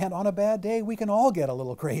 And on a bad day, we can all get a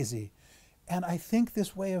little crazy. And I think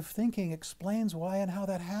this way of thinking explains why and how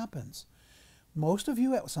that happens. Most of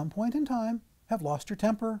you at some point in time have lost your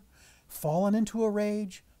temper, fallen into a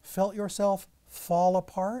rage, felt yourself fall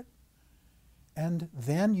apart, and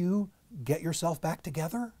then you get yourself back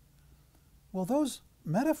together. Well, those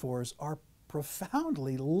metaphors are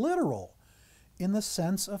profoundly literal in the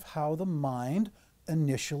sense of how the mind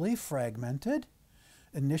initially fragmented,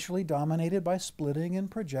 initially dominated by splitting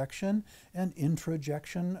and projection and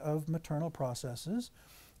introjection of maternal processes,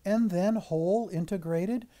 and then whole,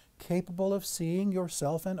 integrated, capable of seeing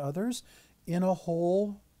yourself and others in a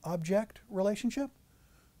whole object relationship,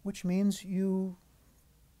 which means you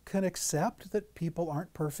can accept that people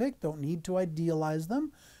aren't perfect, don't need to idealize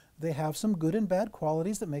them. They have some good and bad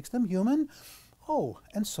qualities that makes them human. Oh,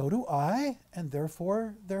 and so do I, and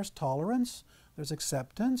therefore there's tolerance, there's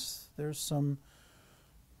acceptance, there's some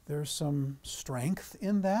strength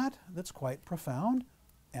in that that's quite profound.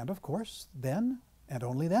 And of course, then, and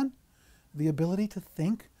only then, the ability to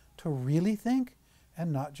think, to really think,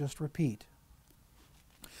 and not just repeat.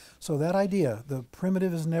 So that idea, the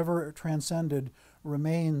primitive is never transcended,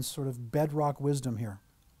 remains sort of bedrock wisdom here.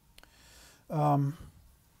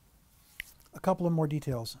 A couple of more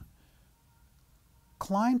details.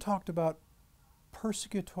 Klein talked about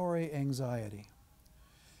persecutory anxiety.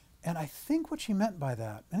 And I think what she meant by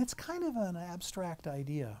that, and it's kind of an abstract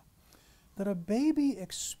idea, that a baby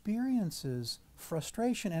experiences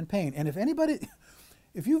frustration and pain. And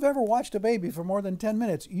if you've ever watched a baby for more than 10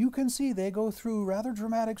 minutes, you can see they go through rather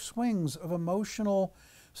dramatic swings of emotional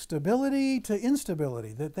stability to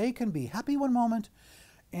instability, that they can be happy one moment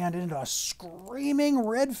and in a screaming,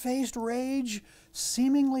 red-faced rage,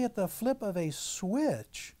 seemingly at the flip of a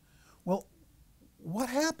switch. Well, what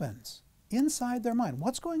happens inside their mind?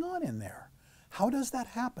 What's going on in there? How does that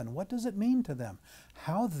happen? What does it mean to them?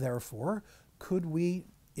 How, therefore, could we,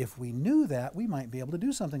 if we knew that, we might be able to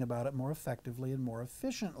do something about it more effectively and more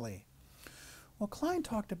efficiently? Well, Klein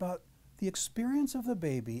talked about the experience of the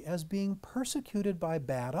baby as being persecuted by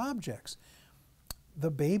bad objects.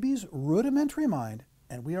 The baby's rudimentary mind,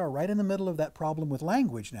 and we are right in the middle of that problem with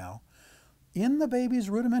language now, in the baby's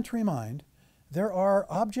rudimentary mind, there are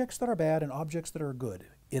objects that are bad and objects that are good.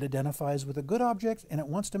 It identifies with the good objects and it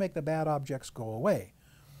wants to make the bad objects go away.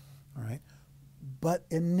 All right? But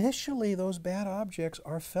initially those bad objects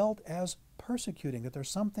are felt as persecuting, that there's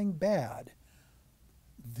something bad.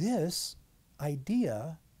 This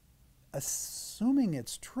idea, assuming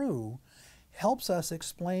it's true, helps us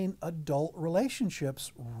explain adult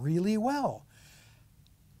relationships really well.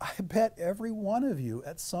 I bet every one of you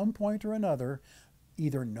at some point or another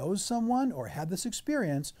either knows someone or had this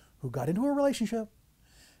experience who got into a relationship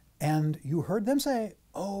and you heard them say,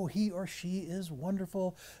 oh, he or she is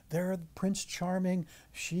wonderful, they're Prince Charming,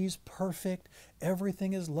 she's perfect,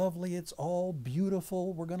 everything is lovely, it's all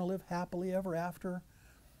beautiful, we're going to live happily ever after.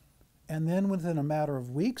 And then within a matter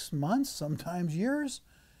of weeks, months, sometimes years,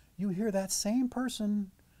 you hear that same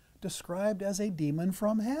person described as a demon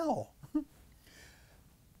from hell.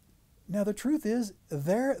 Now, the truth is,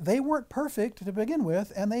 they weren't perfect to begin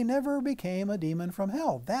with, and they never became a demon from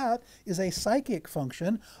hell. That is a psychic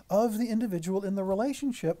function of the individual in the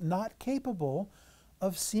relationship not capable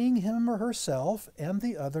of seeing him or herself and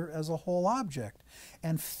the other as a whole object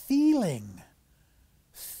and feeling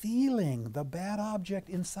the bad object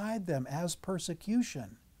inside them as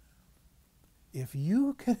persecution. If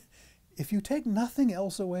you take nothing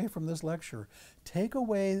else away from this lecture, take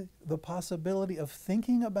away the possibility of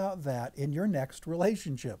thinking about that in your next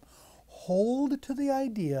relationship. Hold to the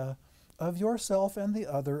idea of yourself and the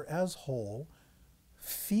other as whole.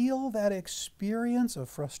 Feel that experience of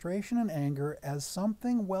frustration and anger as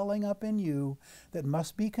something welling up in you that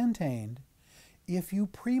must be contained. If you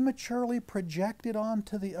prematurely project it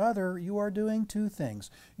onto the other, you are doing two things.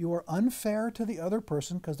 You are unfair to the other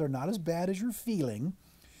person because they're not as bad as you're feeling,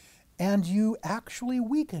 and you actually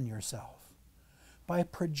weaken yourself. By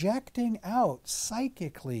projecting out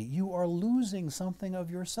psychically, you are losing something of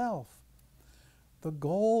yourself. The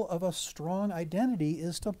goal of a strong identity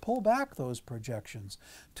is to pull back those projections,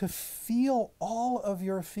 to feel all of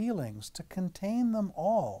your feelings, to contain them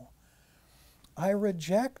all. I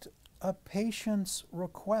reject a patient's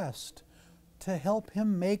request to help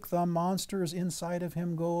him make the monsters inside of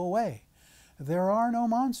him go away. There are no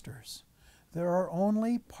monsters. There are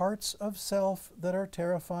only parts of self that are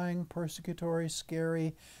terrifying, persecutory,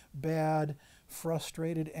 scary, bad,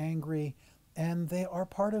 frustrated, angry, and they are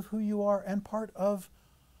part of who you are and part of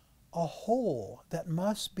a whole that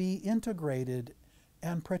must be integrated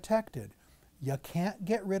and protected. You can't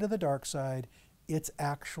get rid of the dark side. It's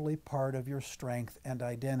actually part of your strength and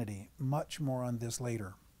identity. Much more on this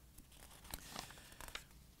later.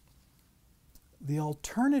 The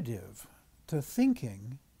alternative to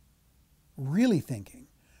thinking, really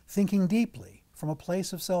thinking deeply from a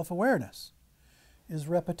place of self-awareness, is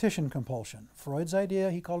repetition compulsion. Freud's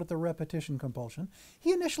idea, he called it the repetition compulsion.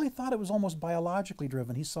 He initially thought it was almost biologically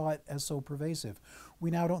driven. He saw it as so pervasive. We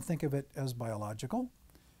now don't think of it as biological,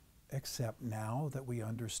 except now that we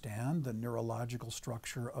understand the neurological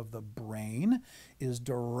structure of the brain is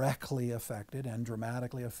directly affected and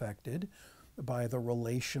dramatically affected by the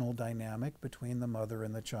relational dynamic between the mother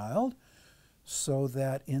and the child. So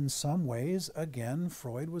that in some ways, again,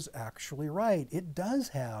 Freud was actually right. It does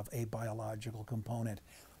have a biological component.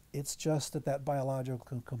 It's just that that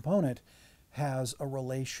biological component has a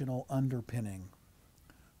relational underpinning.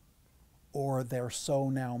 Or they're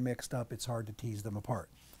so now mixed up, it's hard to tease them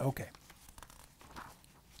apart. Okay.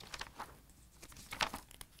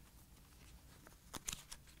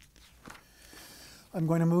 I'm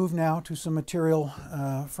going to move now to some material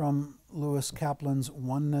from Lewis Kaplan's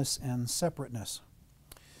Oneness and Separateness.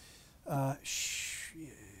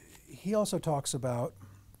 He also talks about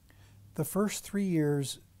the first 3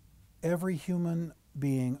 years, every human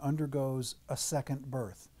being undergoes a second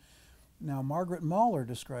birth. Now, Margaret Mahler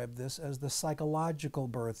described this as the psychological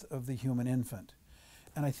birth of the human infant.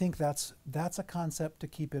 And I think that's a concept to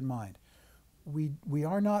keep in mind. We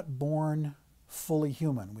are not born fully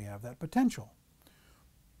human. We have that potential.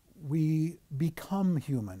 We become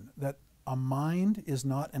human, that a mind is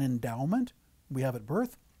not an endowment we have at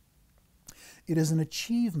birth. It is an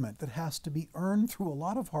achievement that has to be earned through a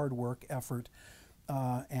lot of hard work, effort,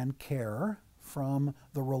 and care from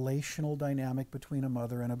the relational dynamic between a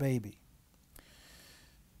mother and a baby.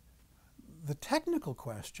 The technical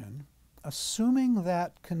question, assuming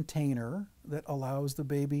that container that allows the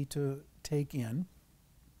baby to take in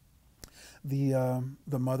the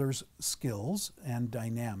mother's skills and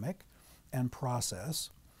dynamic and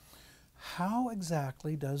process, how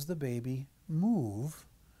exactly does the baby move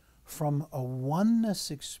from a oneness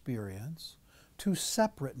experience to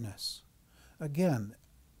separateness? Again,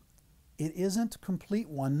 it isn't complete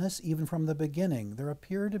oneness even from the beginning. There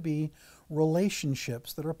appear to be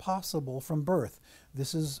relationships that are possible from birth.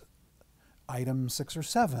 This is item 6 or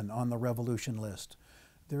 7 on the revolution list.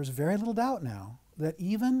 There's very little doubt now that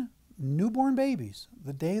even newborn babies,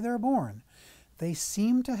 the day they're born, they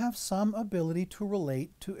seem to have some ability to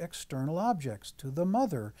relate to external objects, to the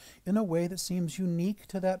mother, in a way that seems unique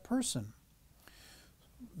to that person.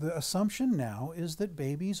 The assumption now is that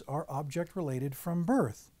babies are object related from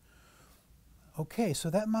birth. Okay, so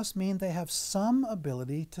that must mean they have some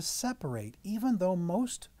ability to separate, even though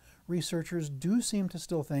most researchers do seem to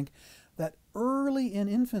still think that early in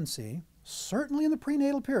infancy, certainly in the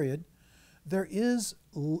prenatal period, there is,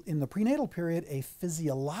 in the prenatal period, a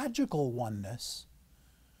physiological oneness.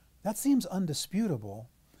 That seems undisputable.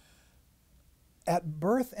 At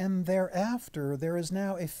birth and thereafter, there is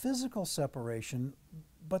now a physical separation,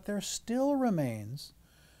 but there still remains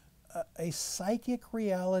a psychic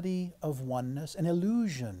reality of oneness, an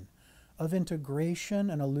illusion of integration,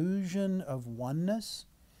 an illusion of oneness,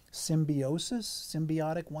 symbiosis,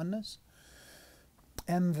 symbiotic oneness.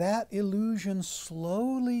 And that illusion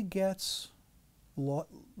slowly gets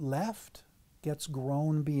left, gets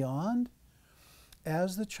grown beyond,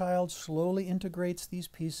 as the child slowly integrates these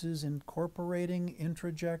pieces, incorporating,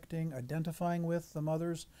 introjecting, identifying with the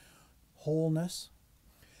mother's wholeness.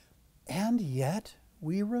 And yet,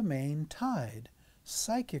 we remain tied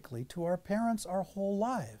psychically to our parents our whole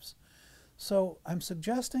lives. So I'm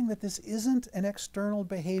suggesting that this isn't an external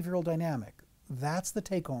behavioral dynamic. That's the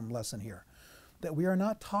take-home lesson here, that we are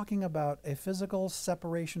not talking about a physical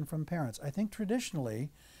separation from parents. I think traditionally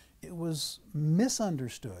it was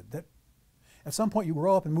misunderstood that at some point you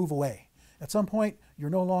grow up and move away. At some point you're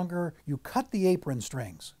no longer, you cut the apron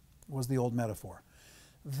strings, was the old metaphor.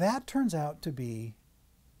 That turns out to be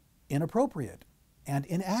inappropriate and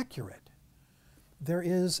inaccurate. There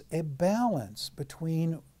is a balance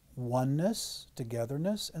between oneness,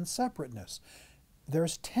 togetherness, and separateness.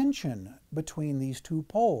 There's tension between these two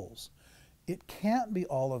poles. It can't be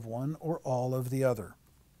all of one or all of the other.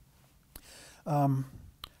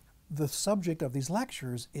 The subject of these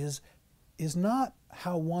lectures is not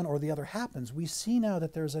how one or the other happens. We see now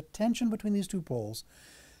that there's a tension between these two poles,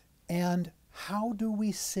 and how do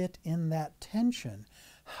we sit in that tension?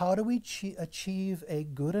 How do we achieve a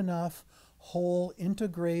good enough, whole,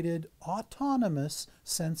 integrated, autonomous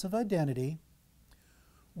sense of identity,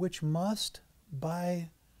 which must,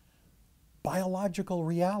 by biological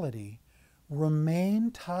reality,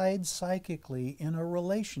 remain tied psychically in a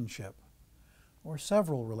relationship or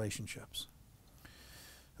several relationships?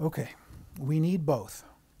 Okay, we need both.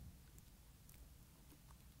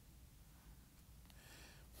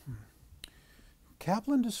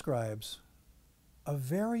 Kaplan describes a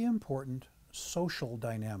very important social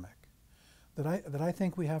dynamic that I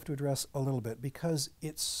think we have to address a little bit, because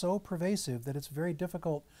it's so pervasive that it's very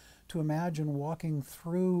difficult to imagine walking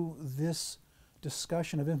through this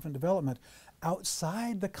discussion of infant development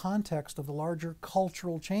outside the context of the larger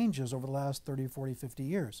cultural changes over the last 30, 40, 50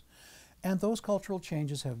 years. And those cultural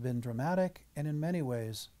changes have been dramatic and in many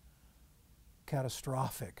ways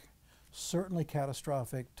catastrophic. Certainly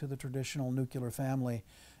catastrophic to the traditional nuclear family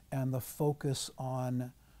and the focus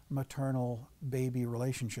on maternal-baby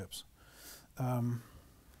relationships. The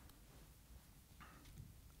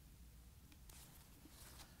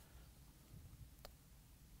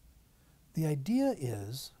idea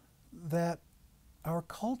is that our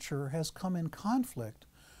culture has come in conflict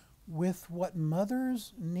with what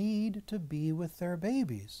mothers need to be with their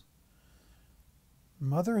babies.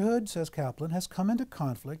 Motherhood, says Kaplan, has come into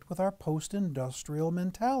conflict with our post-industrial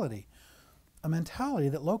mentality, a mentality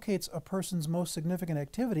that locates a person's most significant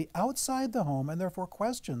activity outside the home and therefore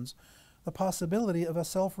questions the possibility of a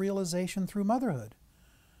self-realization through motherhood.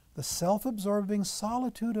 The self-absorbing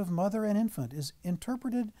solitude of mother and infant is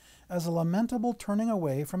interpreted as a lamentable turning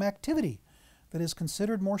away from activity that is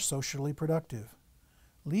considered more socially productive.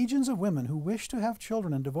 Legions of women who wish to have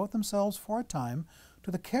children and devote themselves for a time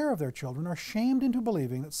to the care of their children are shamed into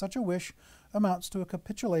believing that such a wish amounts to a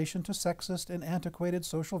capitulation to sexist and antiquated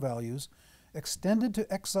social values intended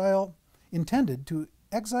to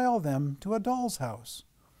exile them to a doll's house.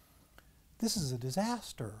 This is a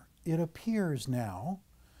disaster. It appears now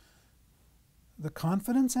the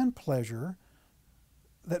confidence and pleasure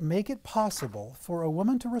that make it possible for a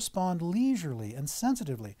woman to respond leisurely and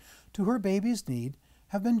sensitively to her baby's need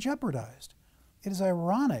have been jeopardized. It is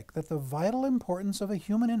ironic that the vital importance of a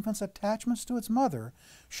human infant's attachments to its mother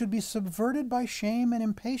should be subverted by shame and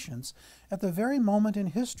impatience at the very moment in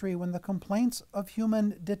history when the complaints of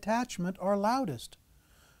human detachment are loudest.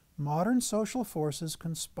 Modern social forces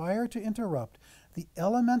conspire to interrupt the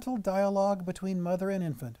elemental dialogue between mother and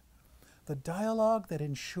infant, the dialogue that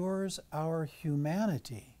ensures our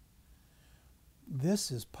humanity.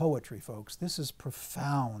 This is poetry, folks. This is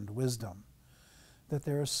profound wisdom. That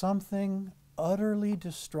there is something utterly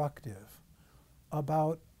destructive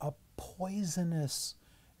about a poisonous,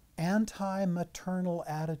 anti-maternal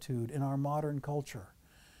attitude in our modern culture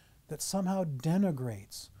that somehow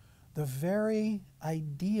denigrates the very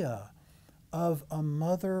idea of a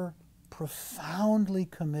mother profoundly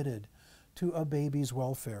committed to a baby's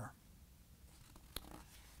welfare.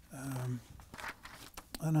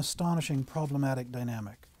 An astonishing problematic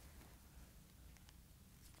dynamic.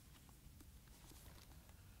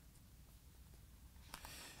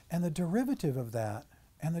 And the derivative of that,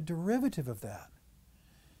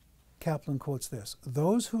 Kaplan quotes this: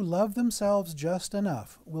 "Those who love themselves just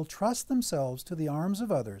enough will trust themselves to the arms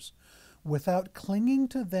of others without clinging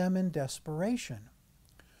to them in desperation."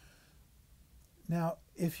 Now,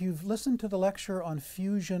 if you've listened to the lecture on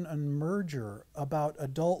fusion and merger about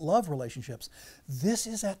adult love relationships, this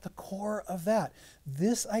is at the core of that.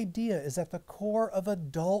 This idea is at the core of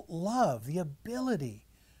adult love, the ability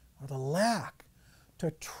or the lack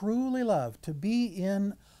to truly love, to be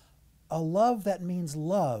in a love that means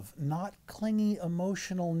love, not clingy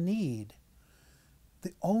emotional need.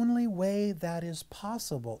 The only way that is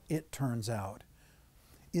possible, it turns out,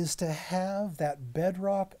 is to have that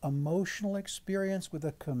bedrock emotional experience with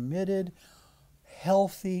a committed,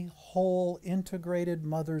 healthy, whole, integrated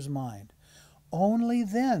mother's mind. Only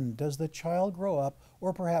then does the child grow up,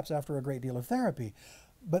 or perhaps after a great deal of therapy.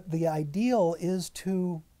 But the ideal is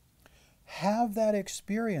to have that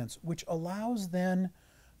experience, which allows then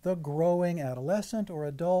the growing adolescent or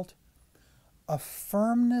adult a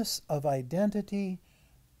firmness of identity,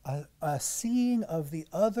 a seeing of the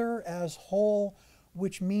other as whole,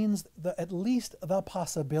 which means at least the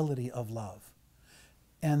possibility of love.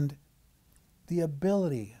 And the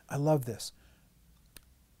ability, I love this,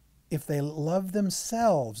 if they love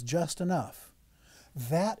themselves just enough,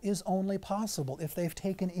 that is only possible if they've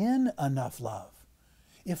taken in enough love.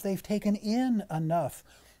 If they've taken in enough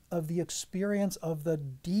of the experience of the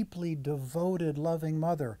deeply devoted, loving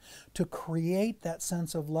mother to create that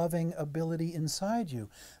sense of loving ability inside you,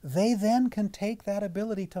 they then can take that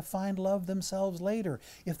ability to find love themselves later.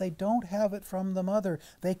 If they don't have it from the mother,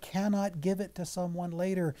 they cannot give it to someone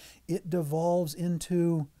later. It devolves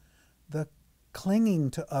into the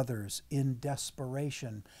clinging to others in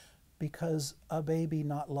desperation, because a baby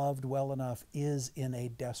not loved well enough is in a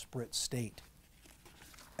desperate state.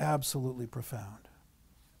 Absolutely profound.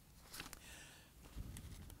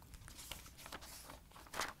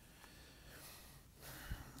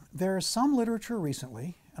 There is some literature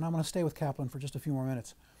recently, and I'm going to stay with Kaplan for just a few more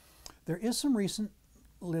minutes. There is some recent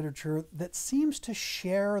literature that seems to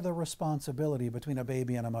share the responsibility between a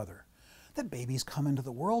baby and a mother. That babies come into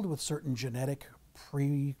the world with certain genetic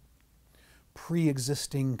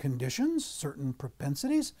pre-existing conditions, certain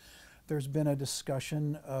propensities. There's been a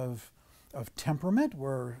discussion of temperament,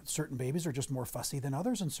 where certain babies are just more fussy than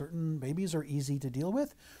others and certain babies are easy to deal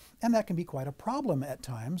with. And that can be quite a problem at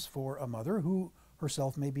times for a mother who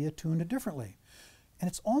herself may be attuned differently. And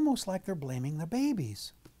it's almost like they're blaming the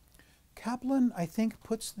babies. Kaplan, I think,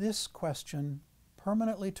 puts this question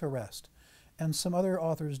permanently to rest, and some other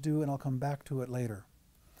authors do, and I'll come back to it later.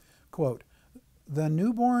 Quote, "The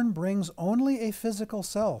newborn brings only a physical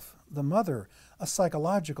self, the mother a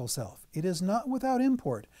psychological self. It is not without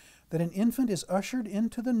import that an infant is ushered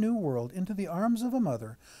into the new world, into the arms of a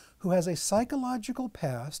mother who has a psychological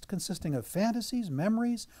past consisting of fantasies,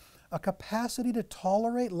 memories, a capacity to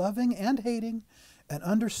tolerate loving and hating, an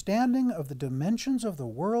understanding of the dimensions of the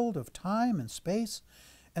world, of time and space,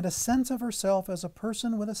 and a sense of herself as a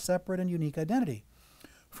person with a separate and unique identity.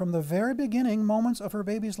 From the very beginning moments of her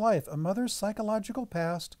baby's life, a mother's psychological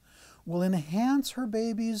past will enhance her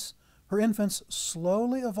infant's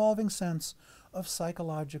slowly evolving sense of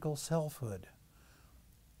psychological selfhood.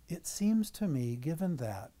 It seems to me, given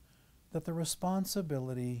that the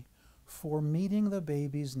responsibility for meeting the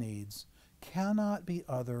baby's needs cannot be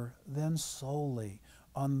other than solely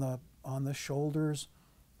on the shoulders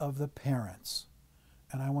of the parents.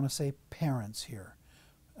 And I want to say parents here.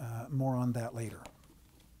 More on that later.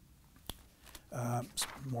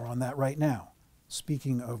 More on that right now.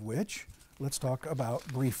 Speaking of which, let's talk about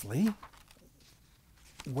briefly,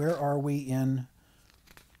 where are we in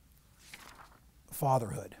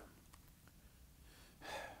fatherhood?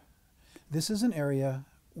 This is an area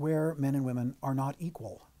where men and women are not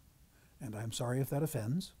equal. And I'm sorry if that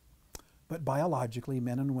offends, but biologically,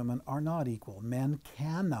 men and women are not equal. Men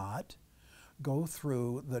cannot go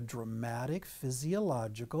through the dramatic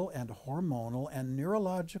physiological and hormonal and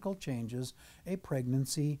neurological changes a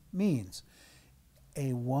pregnancy means.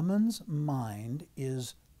 A woman's mind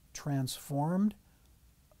is transformed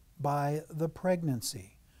by the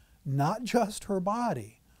pregnancy, not just her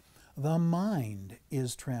body. The mind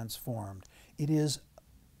is transformed. It is,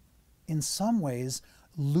 in some ways,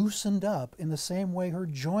 loosened up in the same way her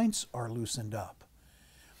joints are loosened up.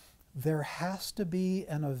 There has to be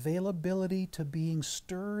an availability to being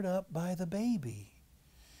stirred up by the baby.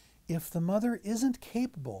 If the mother isn't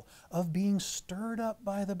capable of being stirred up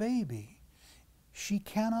by the baby, she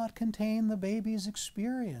cannot contain the baby's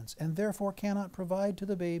experience and therefore cannot provide to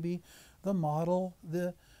the baby the model,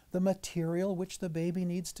 the material which the baby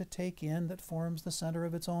needs to take in that forms the center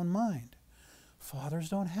of its own mind. Fathers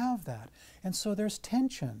don't have that. And so there's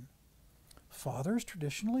tension. Fathers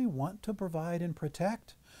traditionally want to provide and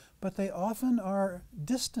protect, but they often are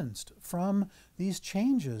distanced from these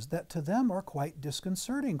changes that to them are quite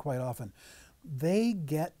disconcerting quite often. They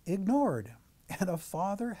get ignored. And a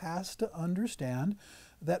father has to understand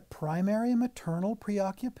that primary maternal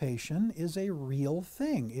preoccupation is a real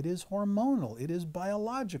thing. It is hormonal, it is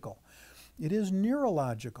biological, it is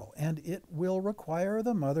neurological, and it will require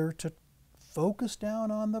the mother to focus down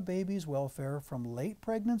on the baby's welfare from late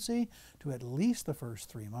pregnancy to at least the first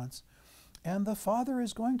 3 months. And the father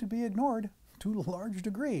is going to be ignored to a large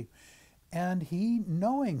degree. And he,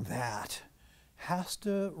 knowing that, has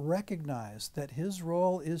to recognize that his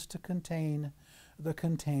role is to contain the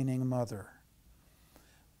containing mother.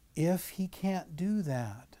 If he can't do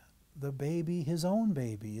that, the baby, his own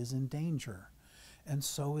baby, is in danger, and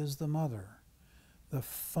so is the mother. The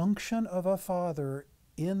function of a father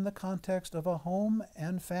in the context of a home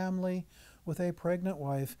and family with a pregnant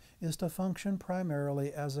wife is to function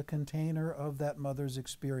primarily as a container of that mother's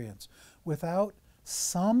experience. Without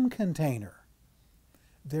some container,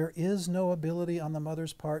 there is no ability on the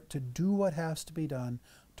mother's part to do what has to be done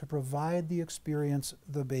to provide the experience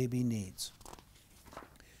the baby needs.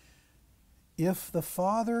 If the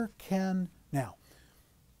father can, now,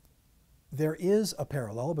 there is a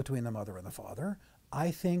parallel between the mother and the father.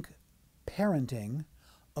 I think parenting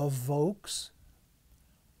evokes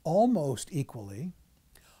almost equally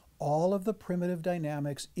all of the primitive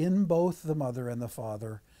dynamics in both the mother and the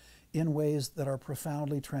father in ways that are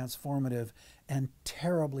profoundly transformative and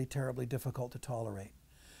terribly, terribly difficult to tolerate.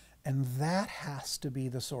 And that has to be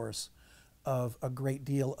the source of a great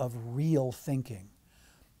deal of real thinking,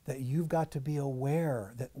 that you've got to be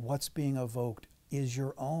aware that what's being evoked is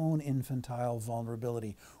your own infantile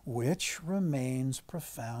vulnerability, which remains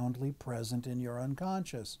profoundly present in your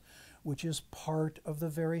unconscious, which is part of the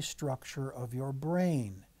very structure of your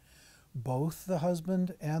brain. Both the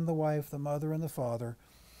husband and the wife, the mother and the father,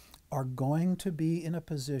 are going to be in a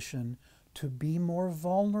position to be more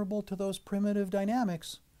vulnerable to those primitive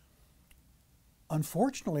dynamics,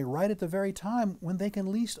 unfortunately, right at the very time when they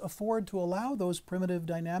can least afford to allow those primitive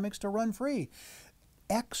dynamics to run free.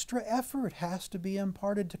 Extra effort has to be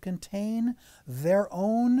imparted to contain their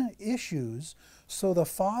own issues so the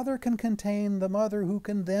father can contain the mother, who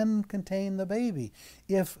can then contain the baby.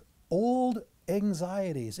 If old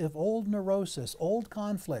anxieties, if old neurosis, old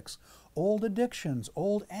conflicts, old addictions,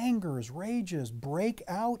 old angers, rages break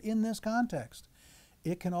out in this context,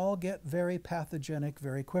 it can all get very pathogenic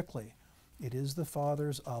very quickly. It is the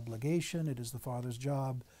father's obligation, it is the father's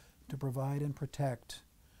job to provide and protect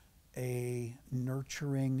a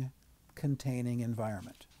nurturing, containing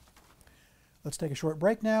environment. Let's take a short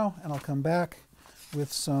break now, and I'll come back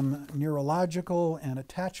with some neurological and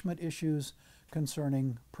attachment issues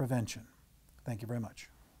concerning prevention. Thank you very much.